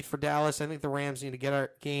defense is elite for Dallas, I think the Rams need to get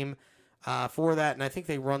our game for that, and I think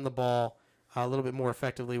they run the ball a little bit more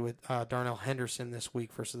effectively with Darnell Henderson this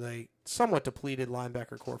week versus a somewhat depleted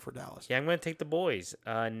linebacker core for Dallas. Yeah, I'm going to take the boys.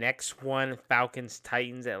 Next one,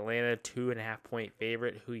 Falcons-Titans. Atlanta, 2.5-point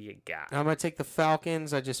favorite. Who you got? I'm going to take the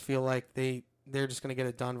Falcons. I just feel like they're just going to get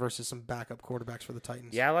it done versus some backup quarterbacks for the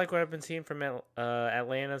Titans. Yeah, I like what I've been seeing from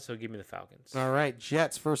Atlanta, so give me the Falcons. All right,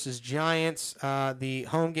 Jets versus Giants. The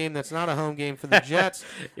home game that's not a home game for the Jets.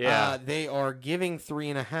 Yeah. They are giving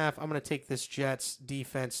 3.5. I'm going to take this Jets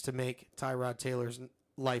defense to make Tyrod Taylor's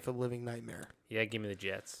life a living nightmare. Yeah, give me the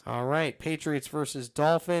Jets. All right, Patriots versus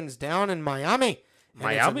Dolphins down in Miami. And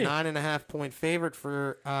Miami. It's a 9.5-point favorite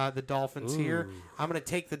for the Dolphins here. I'm going to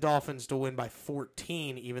take the Dolphins to win by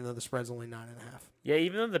 14, even though the spread's only 9.5. Yeah,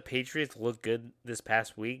 even though the Patriots look good this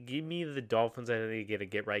past week, give me the Dolphins. I think they get a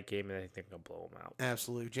get-right game, and I think they'll blow them out.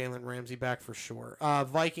 Absolutely. Jalen Ramsey back for sure.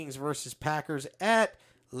 Vikings versus Packers at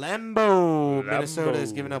Lambeau. Minnesota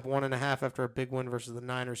is giving up 1.5 after a big win versus the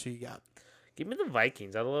Niners. Who you got? Give me the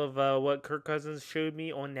Vikings. I love what Kirk Cousins showed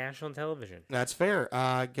me on national television. That's fair.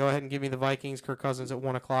 Go ahead and give me the Vikings. Kirk Cousins at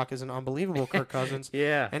 1 o'clock is an unbelievable Kirk Cousins.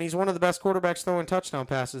 Yeah. And he's one of the best quarterbacks throwing touchdown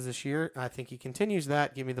passes this year. I think he continues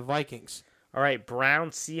that. Give me the Vikings. All right,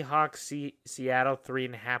 Browns, Seahawks, Seattle,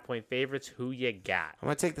 3.5-point favorites. Who you got? I'm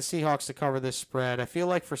going to take the Seahawks to cover this spread. I feel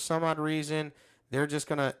like for some odd reason, they're just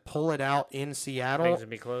going to pull it out in Seattle. Things gonna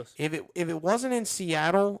be close. If it wasn't in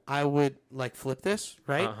Seattle, I would flip this,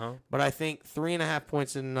 right? Uh-huh. But I think 3.5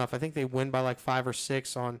 points is enough. I think they win by 5 or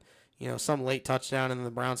 6 on some late touchdown, and then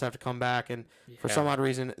the Browns have to come back. And for some odd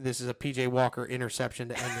reason, this is a PJ Walker interception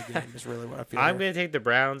to end the game. Is really what I feel. I'm gonna take the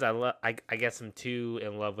Browns. I guess I'm too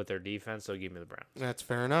in love with their defense, so give me the Browns. That's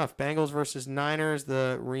fair enough. Bengals versus Niners,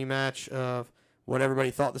 the rematch of what everybody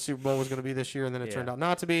thought the Super Bowl was going to be this year, and then it turned out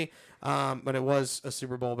not to be. But it was a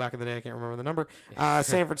Super Bowl back in the day. I can't remember the number.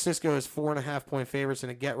 San Francisco is 4.5-point favorites in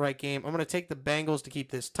a get-right game. I'm going to take the Bengals to keep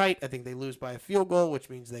this tight. I think they lose by a field goal, which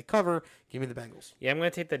means they cover. Give me the Bengals. Yeah, I'm going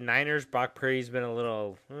to take the Niners. Brock Purdy's been a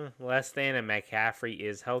little less than, and McCaffrey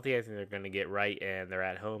is healthy. I think they're going to get right, and they're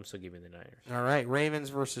at home, so give me the Niners. All right, Ravens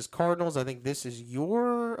versus Cardinals. I think this is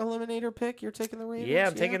your eliminator pick. You're taking the Ravens? Yeah,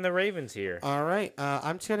 I'm taking the Ravens here. All right,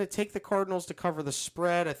 I'm just going to take the Cardinals to cover the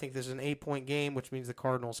spread. I think this is an 8-point game, which means the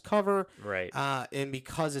Cardinals cover. Right. And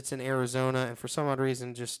because it's in Arizona, and for some odd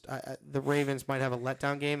reason, just the Ravens might have a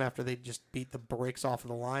letdown game after they just beat the brakes off of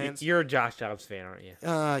the Lions. You're a Josh Dobbs fan, aren't you?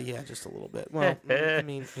 Yeah, just a little bit. Well, I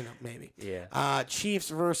mean, maybe. Yeah. Chiefs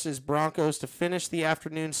versus Broncos to finish the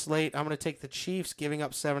afternoon slate. I'm going to take the Chiefs, giving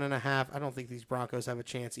up 7.5. I don't think these Broncos have a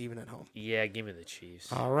chance even at home. Yeah, give me the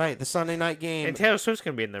Chiefs. All right, the Sunday night game. And Taylor Swift's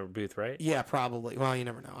going to be in the booth, right? Yeah, probably. Well, you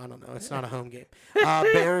never know. I don't know. It's not a home game.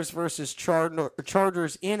 Bears versus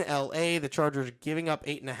Chargers in L.A. The Chargers are giving up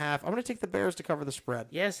 8.5. I'm going to take the Bears to cover the spread.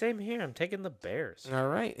 Yeah, same here. I'm taking the Bears. All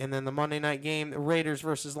right, and then the Monday night game, the Raiders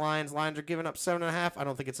versus Lions. Lions are giving up 7.5. I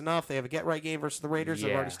don't think it's enough. They have a get-right game versus the Raiders.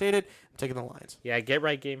 I've already stated. I'm taking the Lions. Yeah, get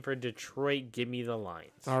right game for Detroit. Give me the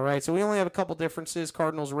Lions. All right, so we only have a couple differences.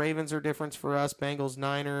 Cardinals, Ravens are difference for us. Bengals,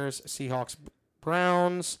 Niners, Seahawks,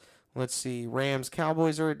 Browns. Let's see. Rams,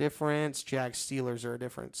 Cowboys are a difference. Jags, Steelers are a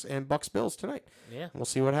difference. And Bucks, Bills tonight. Yeah. We'll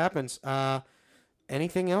see what happens.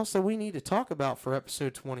 Anything else that we need to talk about for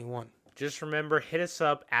episode 21? Just remember, hit us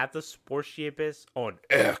up at the Sports GPS on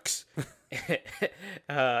X.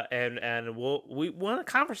 and we want to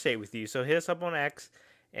conversate with you. So hit us up on X.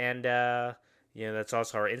 And, that's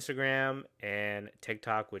also our Instagram and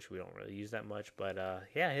TikTok, which we don't really use that much. But,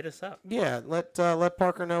 hit us up. Yeah, let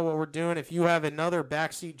Parker know what we're doing. If you have another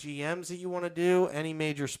Backseat GMs that you want to do, any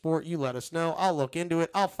major sport, you let us know. I'll look into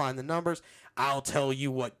it. I'll find the numbers. I'll tell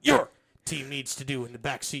you what your team needs to do in the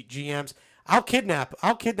Backseat GMs. I'll kidnap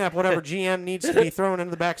whatever GM needs to be thrown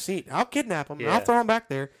into the back seat. I'll kidnap him. Yeah. I'll throw him back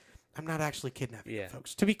there. I'm not actually kidnapping him,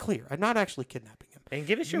 folks. To be clear, I'm not actually kidnapping him. And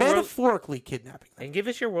give us your metaphorically kidnapping him. And give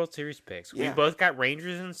us your World Series picks. Yeah. We both got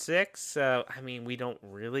Rangers in 6. So, we don't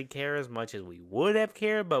really care as much as we would have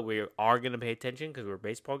cared, but we are going to pay attention because we're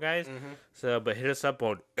baseball guys. Mm-hmm. So, but hit us up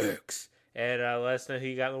on X. And let us know who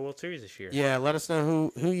you got in the World Series this year. Yeah, let us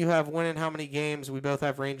know who you have winning, how many games. We both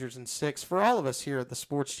have Rangers in 6. For all of us here at the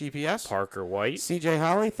Sports GPS, Parker White, CJ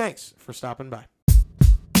Holly, thanks for stopping by.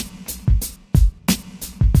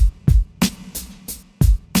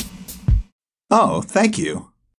 Oh, thank you.